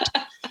completely inept.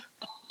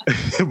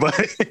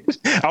 But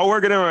I'll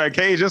work it in my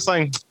cage, just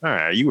all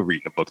right, you were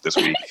reading a book this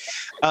week.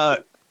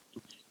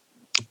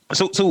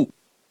 So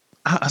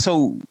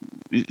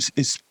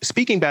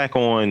speaking back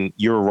on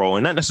your role,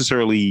 and not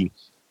necessarily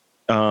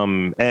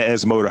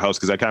as Motorhouse,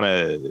 because I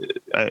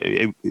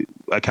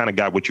kind of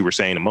got what you were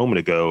saying a moment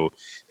ago,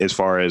 as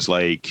far as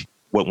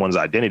what one's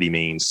identity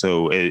means.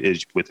 So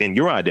it within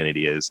your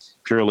identity is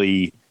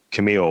purely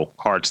Camille,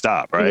 hard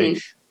stop,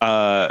 right?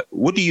 Mm-hmm.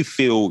 What do you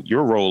feel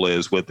your role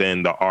is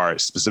within the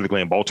arts,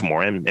 specifically in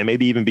Baltimore, and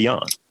maybe even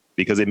beyond?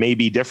 Because it may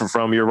be different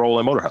from your role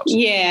in Motorhouse.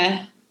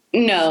 Yeah.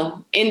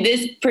 No, in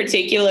this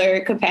particular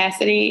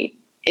capacity,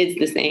 it's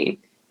the same.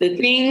 The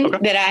thing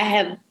that I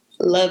have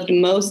loved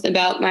most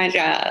about my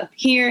job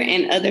here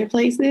and other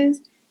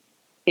places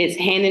is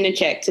handing a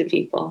check to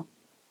people.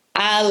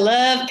 I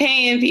love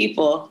paying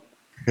people.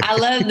 I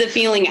love the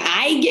feeling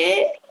I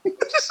get.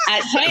 It's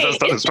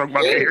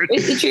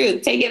the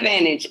truth. Take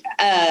advantage.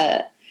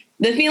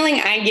 The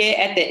feeling I get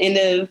at the end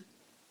of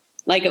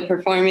like a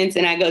performance,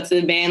 and I go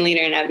to the band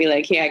leader and I'd be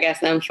like, "Here, I got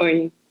something for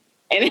you."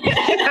 And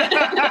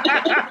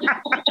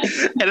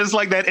it's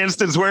like that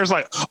instance where it's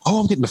like, "Oh,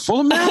 I'm getting the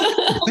full amount."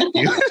 Thank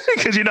you,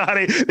 because you know how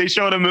they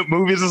show them in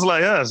movies. It's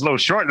like, it's a little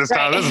short this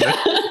time, isn't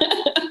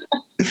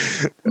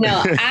it?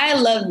 No, I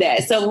love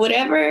that. So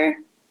whatever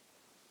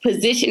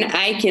position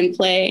I can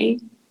play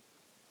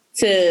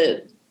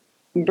to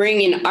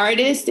bring an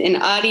artist, an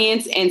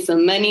audience, and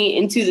some money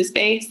into the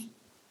space,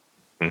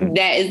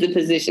 that is the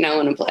position I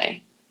want to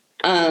play.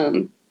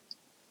 And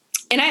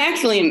I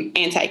actually am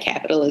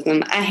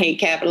anti-capitalism. I hate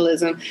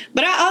capitalism,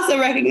 but I also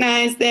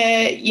recognize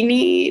that you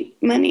need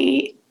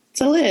money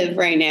to live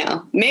right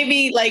now.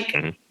 Maybe like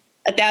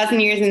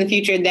 1,000 years in the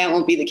future, that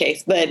won't be the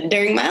case. But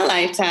during my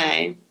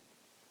lifetime,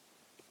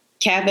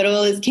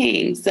 capital is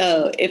king.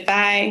 So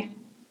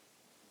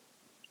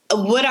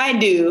what I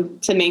do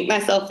to make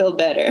myself feel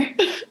better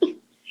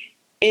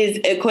is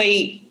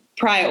equate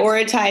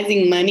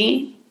prioritizing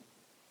money.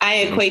 I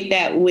equate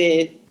that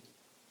with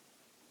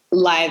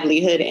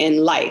livelihood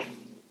and life.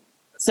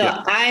 So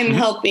I'm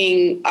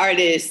helping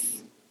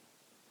artists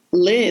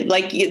live.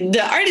 Like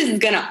the artist is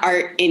going to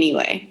art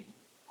anyway,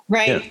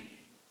 right? Yeah.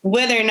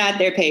 Whether or not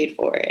they're paid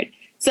for it.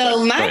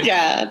 So my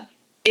job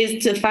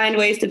is to find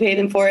ways to pay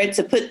them for it,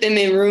 to put them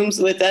in rooms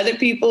with other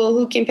people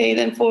who can pay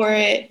them for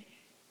it,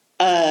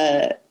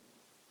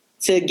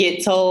 to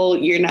get told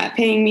you're not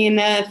paying me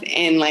enough,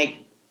 and like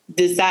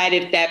decide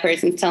if that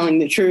person's telling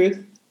the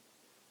truth,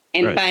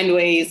 and find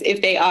ways,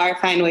 if they are,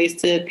 find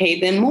ways to pay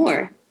them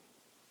more.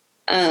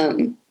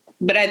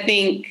 But I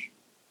think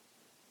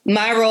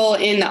my role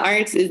in the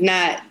arts is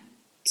not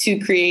to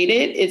create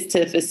it, it's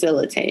to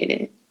facilitate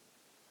it.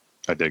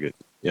 I dig it.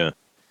 Yeah.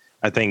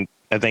 I think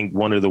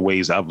one of the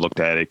ways I've looked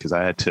at it, because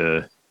I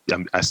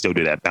still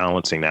do that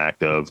balancing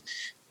act of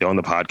doing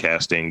the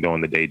podcasting,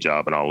 doing the day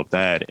job and all of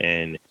that.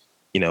 And,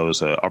 it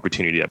was an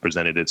opportunity that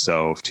presented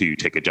itself to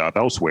take a job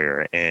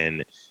elsewhere.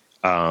 And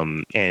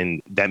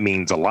that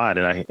means a lot.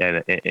 And I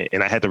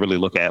had to really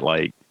look at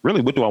like,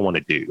 really, what do I want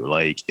to do?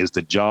 Like, is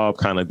the job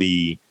kind of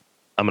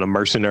I'm a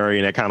mercenary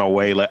in that kind of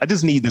way. Like, I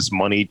just need this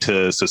money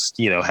to,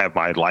 have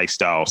my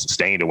lifestyle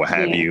sustained or what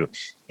have you.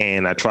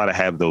 And I try to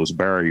have those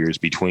barriers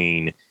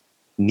between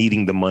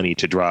needing the money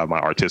to drive my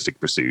artistic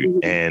pursuit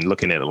and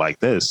looking at it like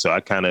this. So I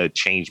kind of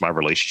changed my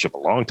relationship a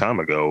long time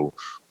ago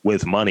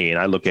with money. And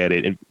I look at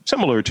it, and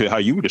similar to how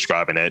you were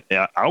describing it,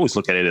 I always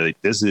look at it like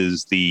this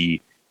is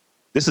the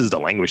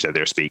language that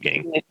they're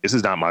speaking. This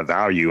is not my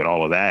value and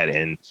all of that.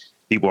 And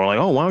people are like,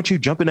 "Oh, why don't you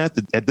jump in at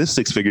this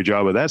 6-figure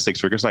job or that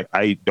 6-figure?" It's like,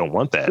 I don't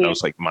want that. I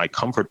was like, my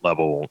comfort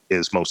level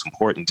is most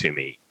important to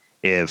me.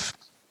 I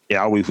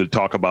always would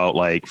talk about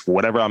like,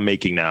 whatever I'm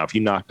making now, if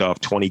you knocked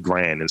off 20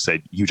 grand and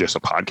said, you just a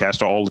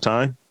podcaster all the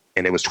time,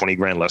 and it was 20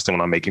 grand less than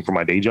what I'm making for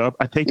my day job,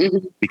 I take it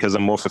because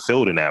I'm more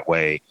fulfilled in that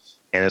way.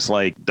 And it's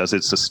like, does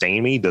it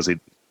sustain me? Does it,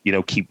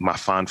 keep my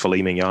fine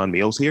filet mignon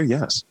meals here?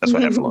 Yes. That's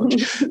what I have for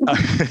lunch.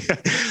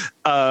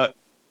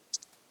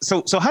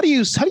 So how do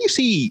you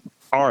see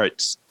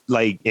arts,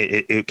 like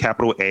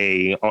capital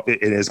A,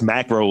 as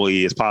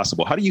macroly as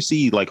possible? How do you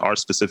see like art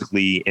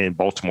specifically in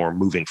Baltimore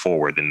moving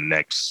forward in the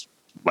next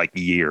like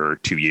year or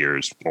 2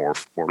 years or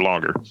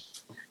longer?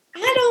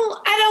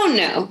 I don't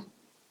know.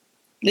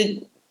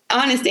 The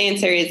honest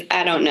answer is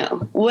I don't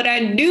know. What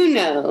I do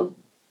know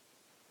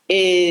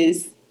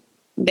is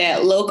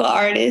that local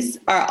artists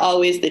are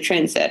always the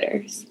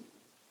trendsetters.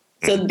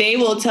 So they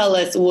will tell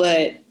us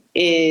what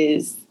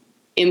is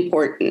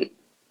important.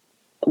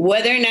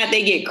 Whether or not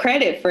they get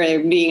credit for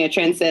being a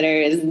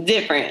trendsetter is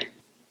different.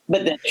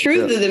 But the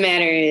truth of the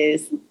matter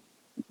is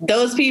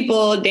those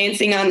people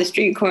dancing on the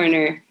street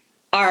corner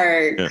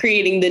are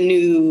creating the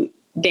new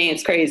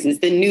dance crazes,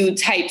 the new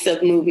types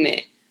of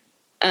movement.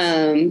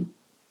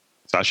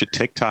 So I should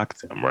TikTok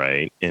them,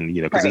 right? And,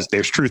 because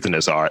there's truth in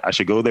this art. I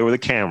should go there with a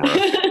camera.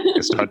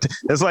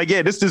 It's like,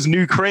 this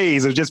new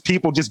craze of just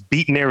people just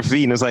beating their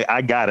feet. And it's like,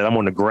 I got it. I'm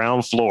on the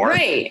ground floor.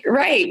 Right.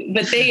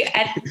 But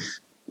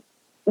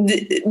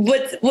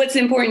what's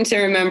important to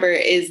remember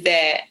is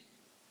that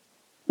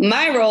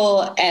my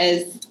role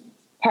as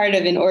part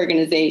of an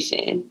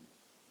organization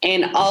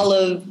and all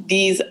of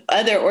these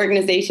other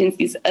organizations,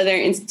 these other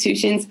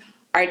institutions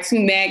are to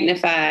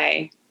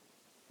magnify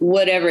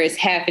whatever is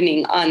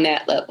happening on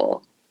that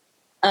level.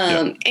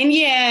 And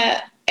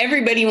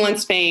everybody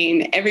wants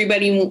fame.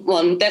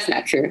 Well, that's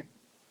not true.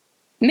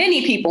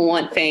 Many people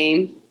want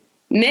fame.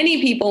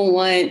 Many people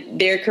want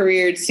their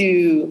career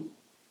to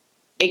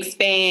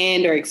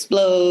expand or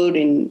explode,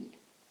 and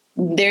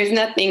there's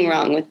nothing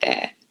wrong with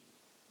that.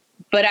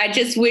 But I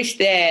just wish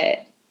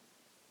that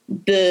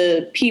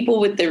the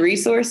people with the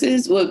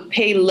resources would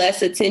pay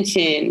less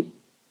attention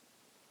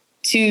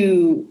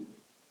to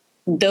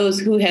those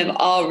who have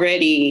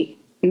already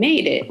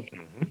made it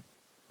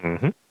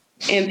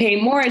and pay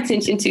more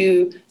attention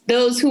to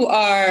those who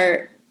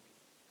are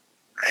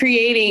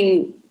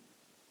creating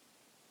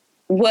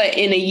what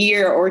in a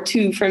year or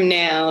two from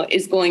now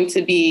is going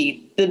to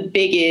be the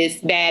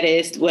biggest,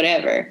 baddest,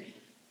 whatever.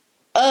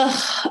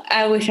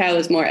 I wish I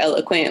was more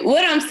eloquent.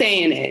 What I'm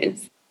saying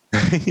is.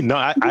 No,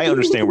 I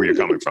understand where you're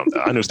coming from, though.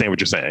 I understand what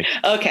you're saying.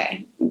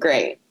 Okay,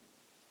 great.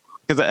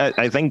 Because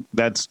I think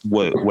that's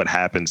what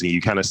happens. And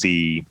you kind of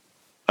see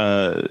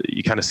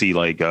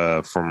like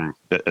from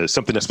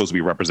something that's supposed to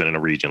be representing a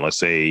region. Let's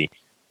say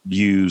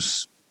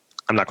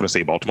I'm not going to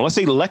say Baltimore. Let's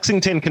say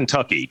Lexington,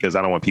 Kentucky, because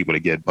I don't want people to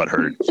get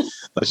butthurt.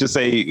 Let's just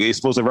say it's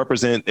supposed to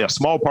represent a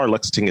small part of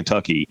Lexington,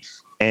 Kentucky.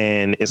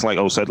 And it's like,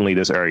 oh, suddenly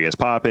this area is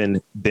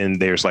popping. Then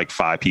there's like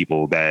 5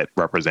 people that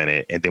represent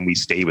it. And then we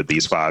stay with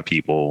these 5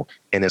 people.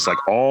 And it's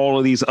like all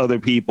of these other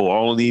people,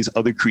 all of these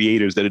other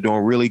creators that are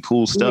doing really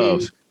cool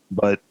stuff.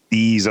 But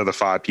these are the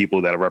 5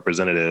 people that are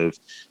representative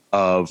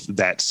of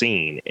that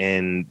scene.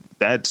 And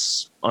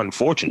that's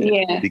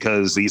unfortunate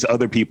because these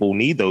other people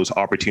need those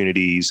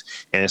opportunities.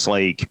 And it's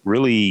like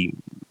really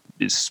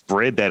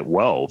spread that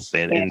wealth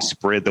and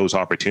spread those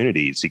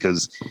opportunities,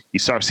 because you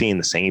start seeing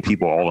the same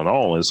people all in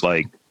all. It's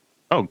like,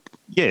 oh,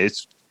 yeah,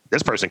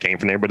 this person came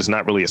from there, but it's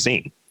not really a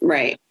scene.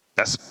 Right.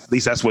 At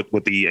least that's what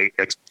the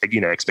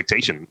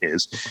expectation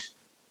is.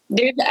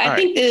 I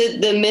think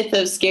the myth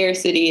of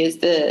scarcity is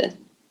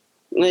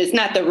it's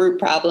not the root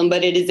problem,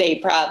 but it is a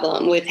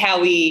problem with how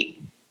we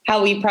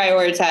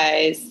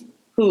prioritize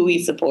who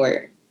we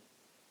support.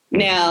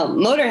 Now,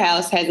 Motor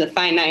House has a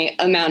finite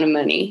amount of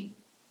money,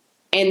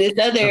 and this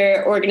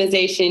other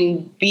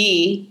organization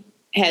B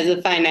has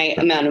a finite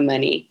amount of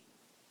money.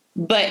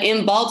 But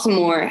in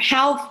Baltimore,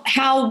 how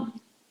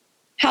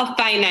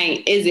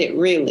finite is it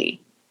really?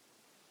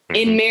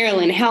 In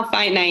Maryland, how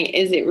finite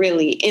is it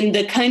really? In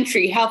the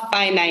country, how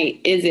finite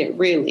is it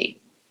really?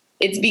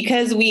 It's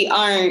because we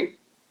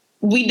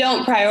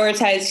don't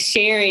prioritize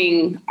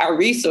sharing our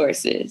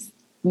resources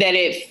that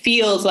it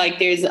feels like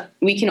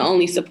we can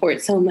only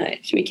support so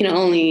much. We can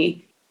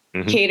only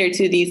cater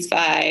to these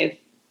 5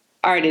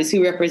 artists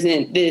who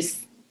represent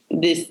this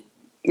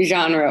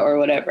genre or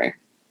whatever.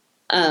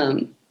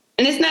 And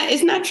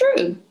it's not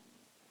true.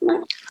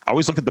 I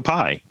always look at the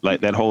pie, like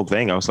that whole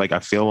thing. I was like, I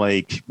feel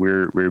like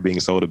we're being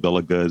sold a bill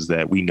of goods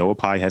that we know a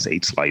pie has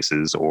 8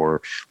 slices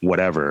or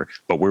whatever,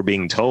 but we're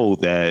being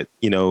told that,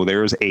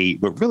 there's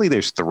 8, but really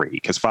there's 3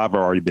 because 5 have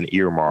already been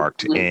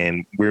earmarked,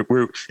 and we're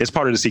it's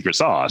part of the secret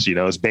sauce.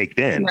 It's baked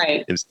in.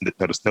 Right.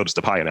 Notice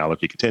the pie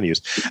analogy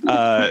continues.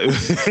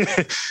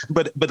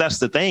 But that's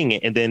the thing.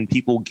 And then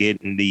people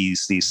get in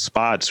these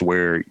spots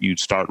where you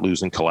start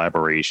losing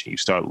collaboration. You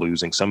start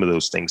losing some of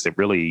those things that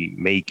really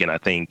make, and I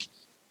think,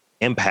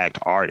 impact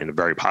art in a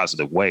very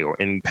positive way, or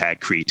impact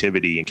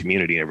creativity and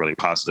community in a really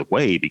positive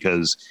way,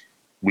 because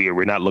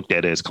we're not looked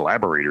at as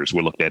collaborators.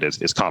 We're looked at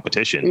as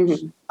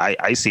competition.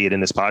 I see it in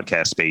this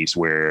podcast space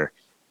where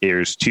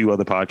there's 2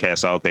 other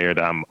podcasts out there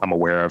that I'm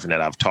aware of and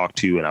that I've talked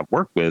to and I've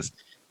worked with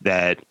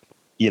that,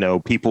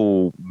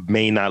 people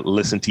may not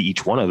listen to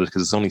each one of us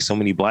because there's only so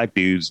many Black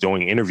dudes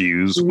doing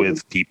interviews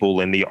with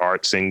people in the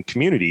arts and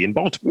community in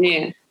Baltimore.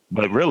 Yeah.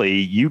 But really,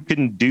 you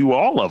can do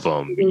all of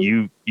them.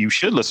 You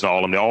should listen to all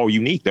of them. They're all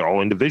unique. They're all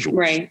individuals.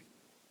 Right.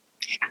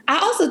 I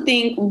also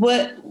think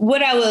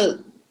what I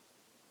would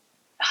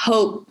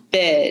hope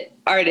that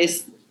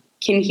artists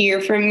can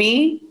hear from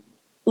me,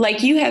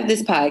 like you have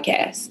this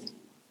podcast.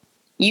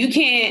 You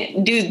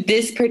can't do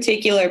this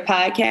particular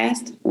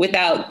podcast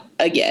without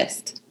a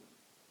guest.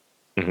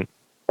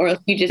 Or else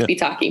you just be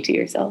talking to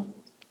yourself.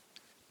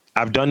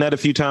 I've done that a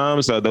few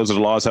times. Those are the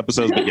lost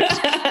episodes, but yes.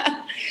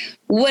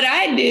 What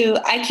I do,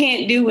 I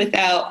can't do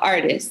without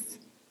artists.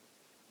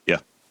 Yeah.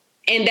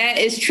 And that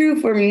is true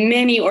for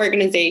many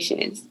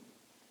organizations.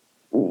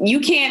 You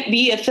can't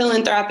be a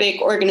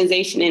philanthropic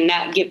organization and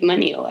not give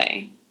money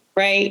away,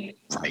 right?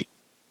 Right.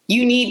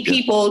 You need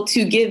people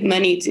to give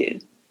money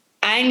to.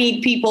 I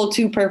need people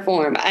to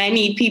perform. I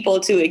need people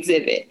to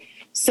exhibit.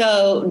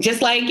 So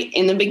just like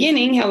in the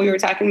beginning, how we were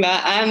talking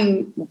about,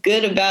 I'm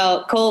good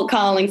about cold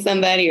calling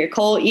somebody or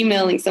cold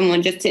emailing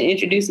someone just to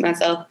introduce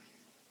myself.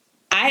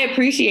 I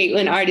appreciate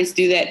when artists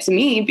do that to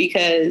me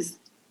because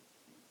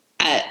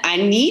I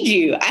need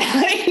you.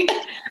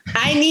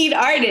 I need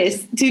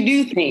artists to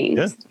do things.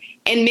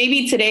 Yeah. And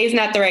maybe today's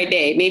not the right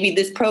day. Maybe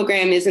this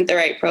program isn't the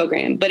right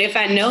program. But if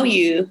I know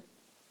you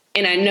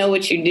and I know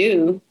what you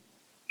do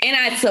and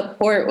I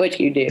support what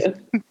you do,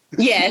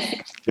 yes.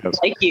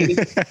 Like you.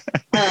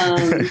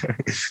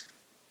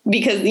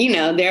 Because,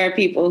 there are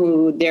people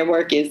who their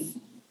work is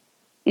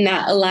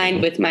not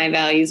aligned with my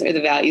values or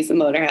the values of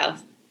Motor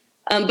House.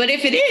 But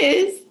if it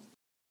is,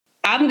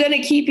 I'm going to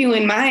keep you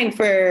in mind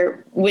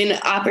for when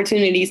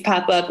opportunities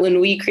pop up,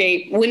 when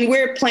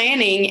we're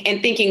planning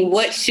and thinking,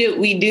 what should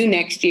we do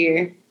next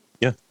year?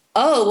 Yeah.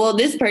 Oh, well,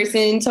 this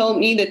person told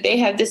me that they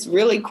have this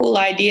really cool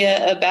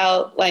idea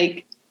about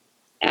Black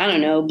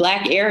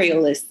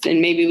aerialists,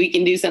 and maybe we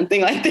can do something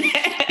like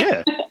that.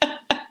 Yeah.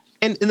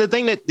 And the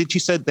thing that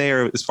you said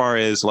there, as far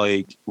as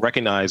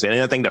recognizing,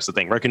 and I think that's the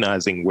thing,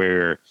 recognizing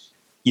where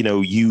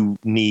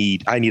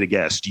I need a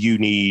guest, you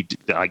need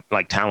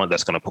like talent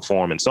that's going to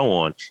perform and so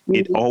on. Mm-hmm.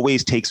 It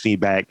always takes me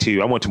back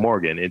to, I went to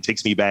Morgan. It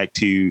takes me back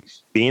to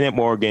being at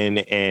Morgan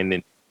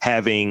and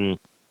having,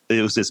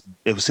 it was this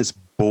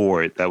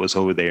board that was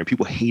over there, and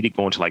people hated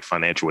going to like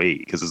financial aid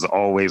because it's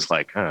always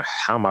like,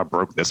 how am I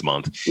broke this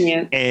month?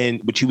 Yeah.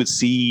 But you would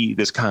see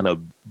this kind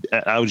of,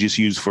 I would just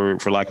use for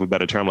lack of a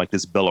better term, like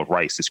this bill of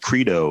rights, this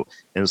credo.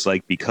 And it's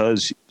like,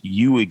 because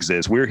you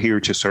exist, we're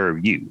here to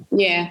serve you.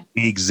 Yeah.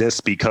 We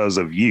exist because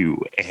of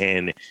you.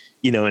 And,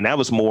 and that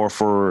was more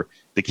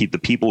to keep the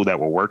people that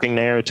were working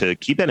there, to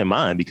keep that in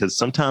mind, because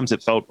sometimes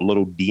it felt a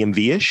little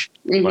DMV-ish,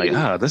 mm-hmm.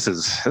 like, this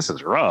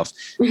is rough.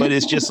 But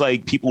it's just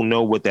like people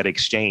know what that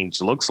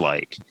exchange looks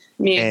like.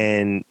 Yeah.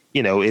 And,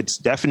 it's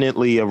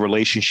definitely a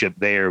relationship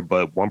there,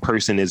 but one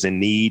person is in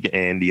need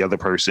and the other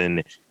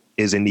person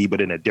is in need, but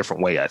in a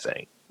different way, I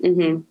think.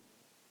 Mm-hmm.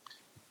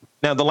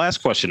 Now, the last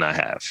question I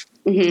have,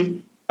 mm-hmm.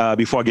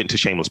 Before I get into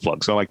shameless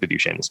plugs, I like to do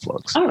shameless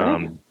plugs. All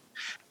right.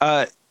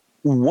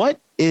 What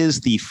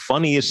is the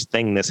funniest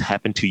thing that's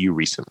happened to you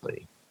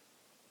recently?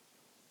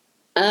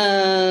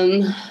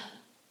 Aside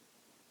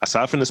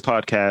from this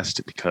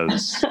podcast,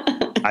 because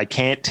I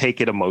can't take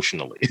it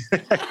emotionally.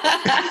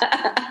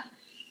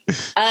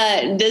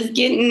 Does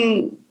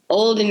getting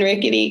old and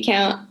rickety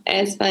count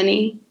as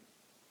funny?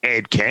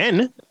 It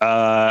can.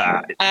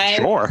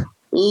 Sure.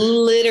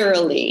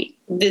 Literally,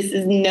 this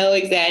is no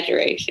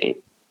exaggeration,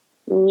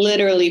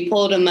 literally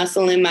pulled a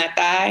muscle in my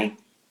thigh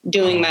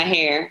doing my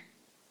hair.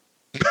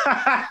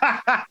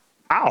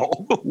 Ow.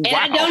 And wow.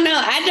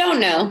 I don't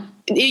know.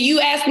 You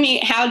asked me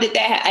how did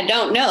that I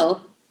don't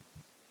know.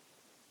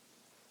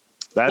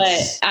 But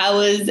I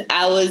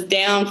was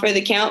down for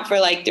the count for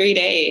like 3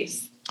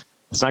 days.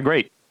 It's not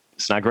great.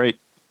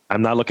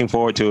 I'm not looking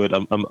forward to it.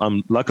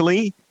 I'm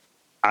luckily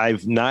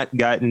I've not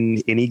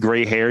gotten any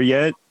gray hair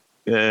yet.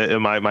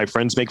 My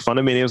friends make fun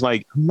of me and it was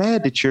like, I'm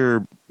mad that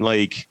you're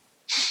like,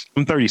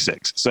 I'm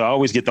 36. So I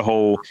always get the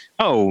whole,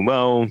 oh,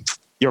 well,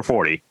 you're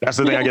 40. That's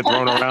the thing I get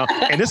thrown around.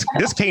 And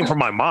this came from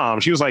my mom.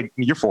 She was like,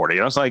 you're 40.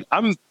 And I was like,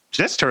 I'm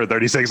just turned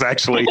 36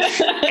 actually.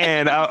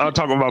 And I'll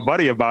talk with my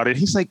buddy about it.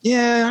 He's like,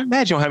 yeah, I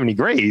imagine you don't have any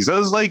grays. I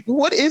was like,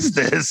 what is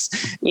this?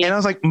 Yeah. And I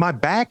was like, my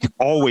back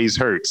always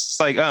hurts. It's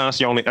like, that's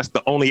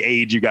the only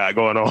age you got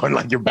going on.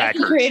 Like your back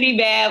hurts. Pretty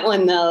bad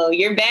one though.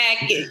 Your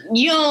back,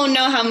 you don't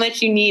know how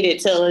much you need it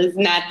till it's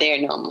not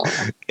there no more.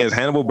 As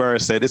Hannibal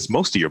Buress said, it's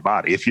most of your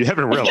body if you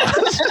haven't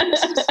realized.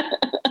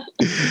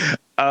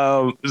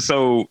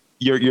 So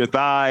your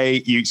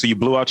thigh, you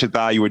blew out your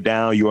thigh, you were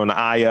down, you were on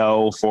the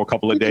IL for a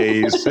couple of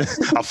days,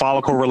 a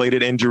follicle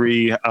related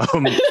injury.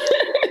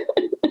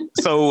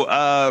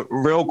 So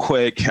real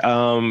quick,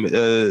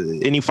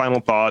 any final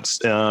thoughts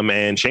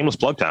and shameless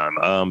plug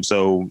time.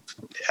 So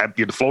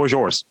the floor is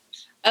yours.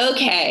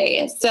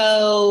 Okay.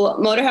 So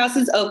Motor House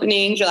is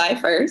opening July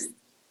 1st.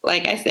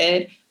 Like I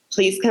said,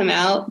 please come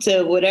out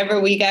to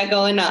whatever we got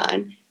going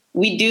on.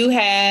 We do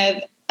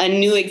have a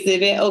new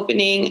exhibit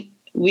opening.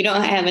 We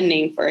don't have a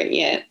name for it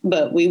yet,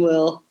 but we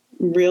will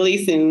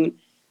really soon.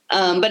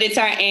 But it's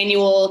our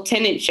annual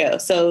tenant show.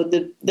 So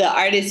the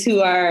artists who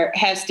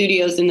have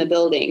studios in the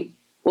building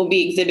will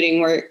be exhibiting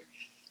work.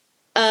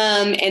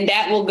 And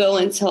that will go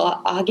until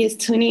August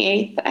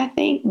 28th, I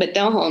think, but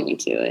don't hold me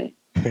to it.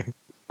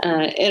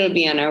 It'll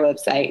be on our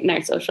website and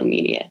our social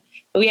media.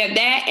 But we have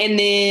that. And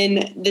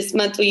then this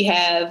month we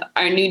have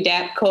our new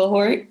DAP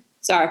cohort.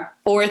 So our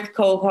 4th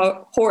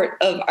cohort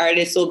of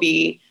artists will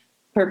be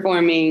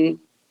performing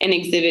and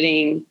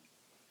exhibiting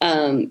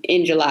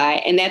in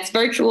July. And that's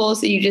virtual.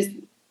 So you just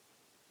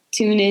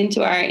tune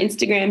into our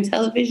Instagram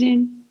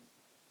television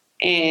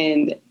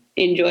and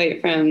enjoy it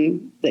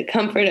from the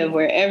comfort of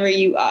wherever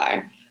you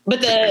are.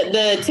 But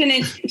the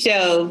tenant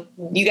show,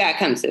 you got to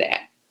come to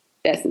that.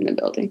 That's in the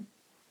building.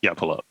 Yeah,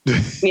 pull up.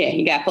 Yeah,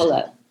 you got to pull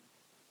up.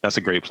 That's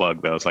a great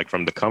plug, though. It's like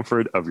from the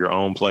comfort of your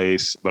own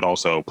place, but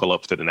also pull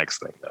up to the next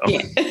thing, though.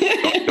 Yeah.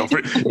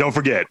 don't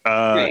forget.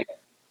 Right.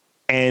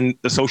 And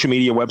the social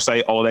media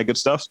website, all that good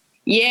stuff?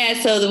 Yeah,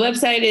 so the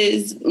website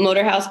is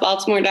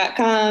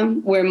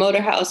motorhousebaltimore.com. We're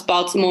Motorhouse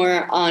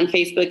Baltimore on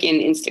Facebook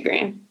and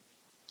Instagram.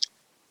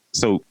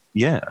 So,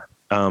 yeah.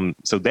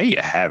 So there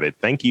you have it.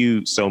 Thank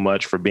you so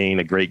much for being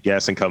a great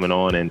guest and coming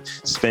on and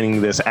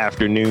spending this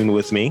afternoon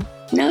with me.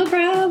 No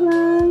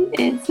problem.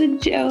 It's a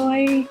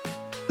joy.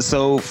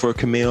 So for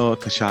Camille,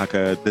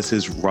 Kashaka, this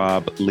is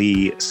Rob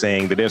Lee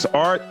saying that there's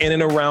art in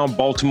and around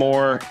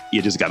Baltimore.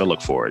 You just got to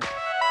look for it.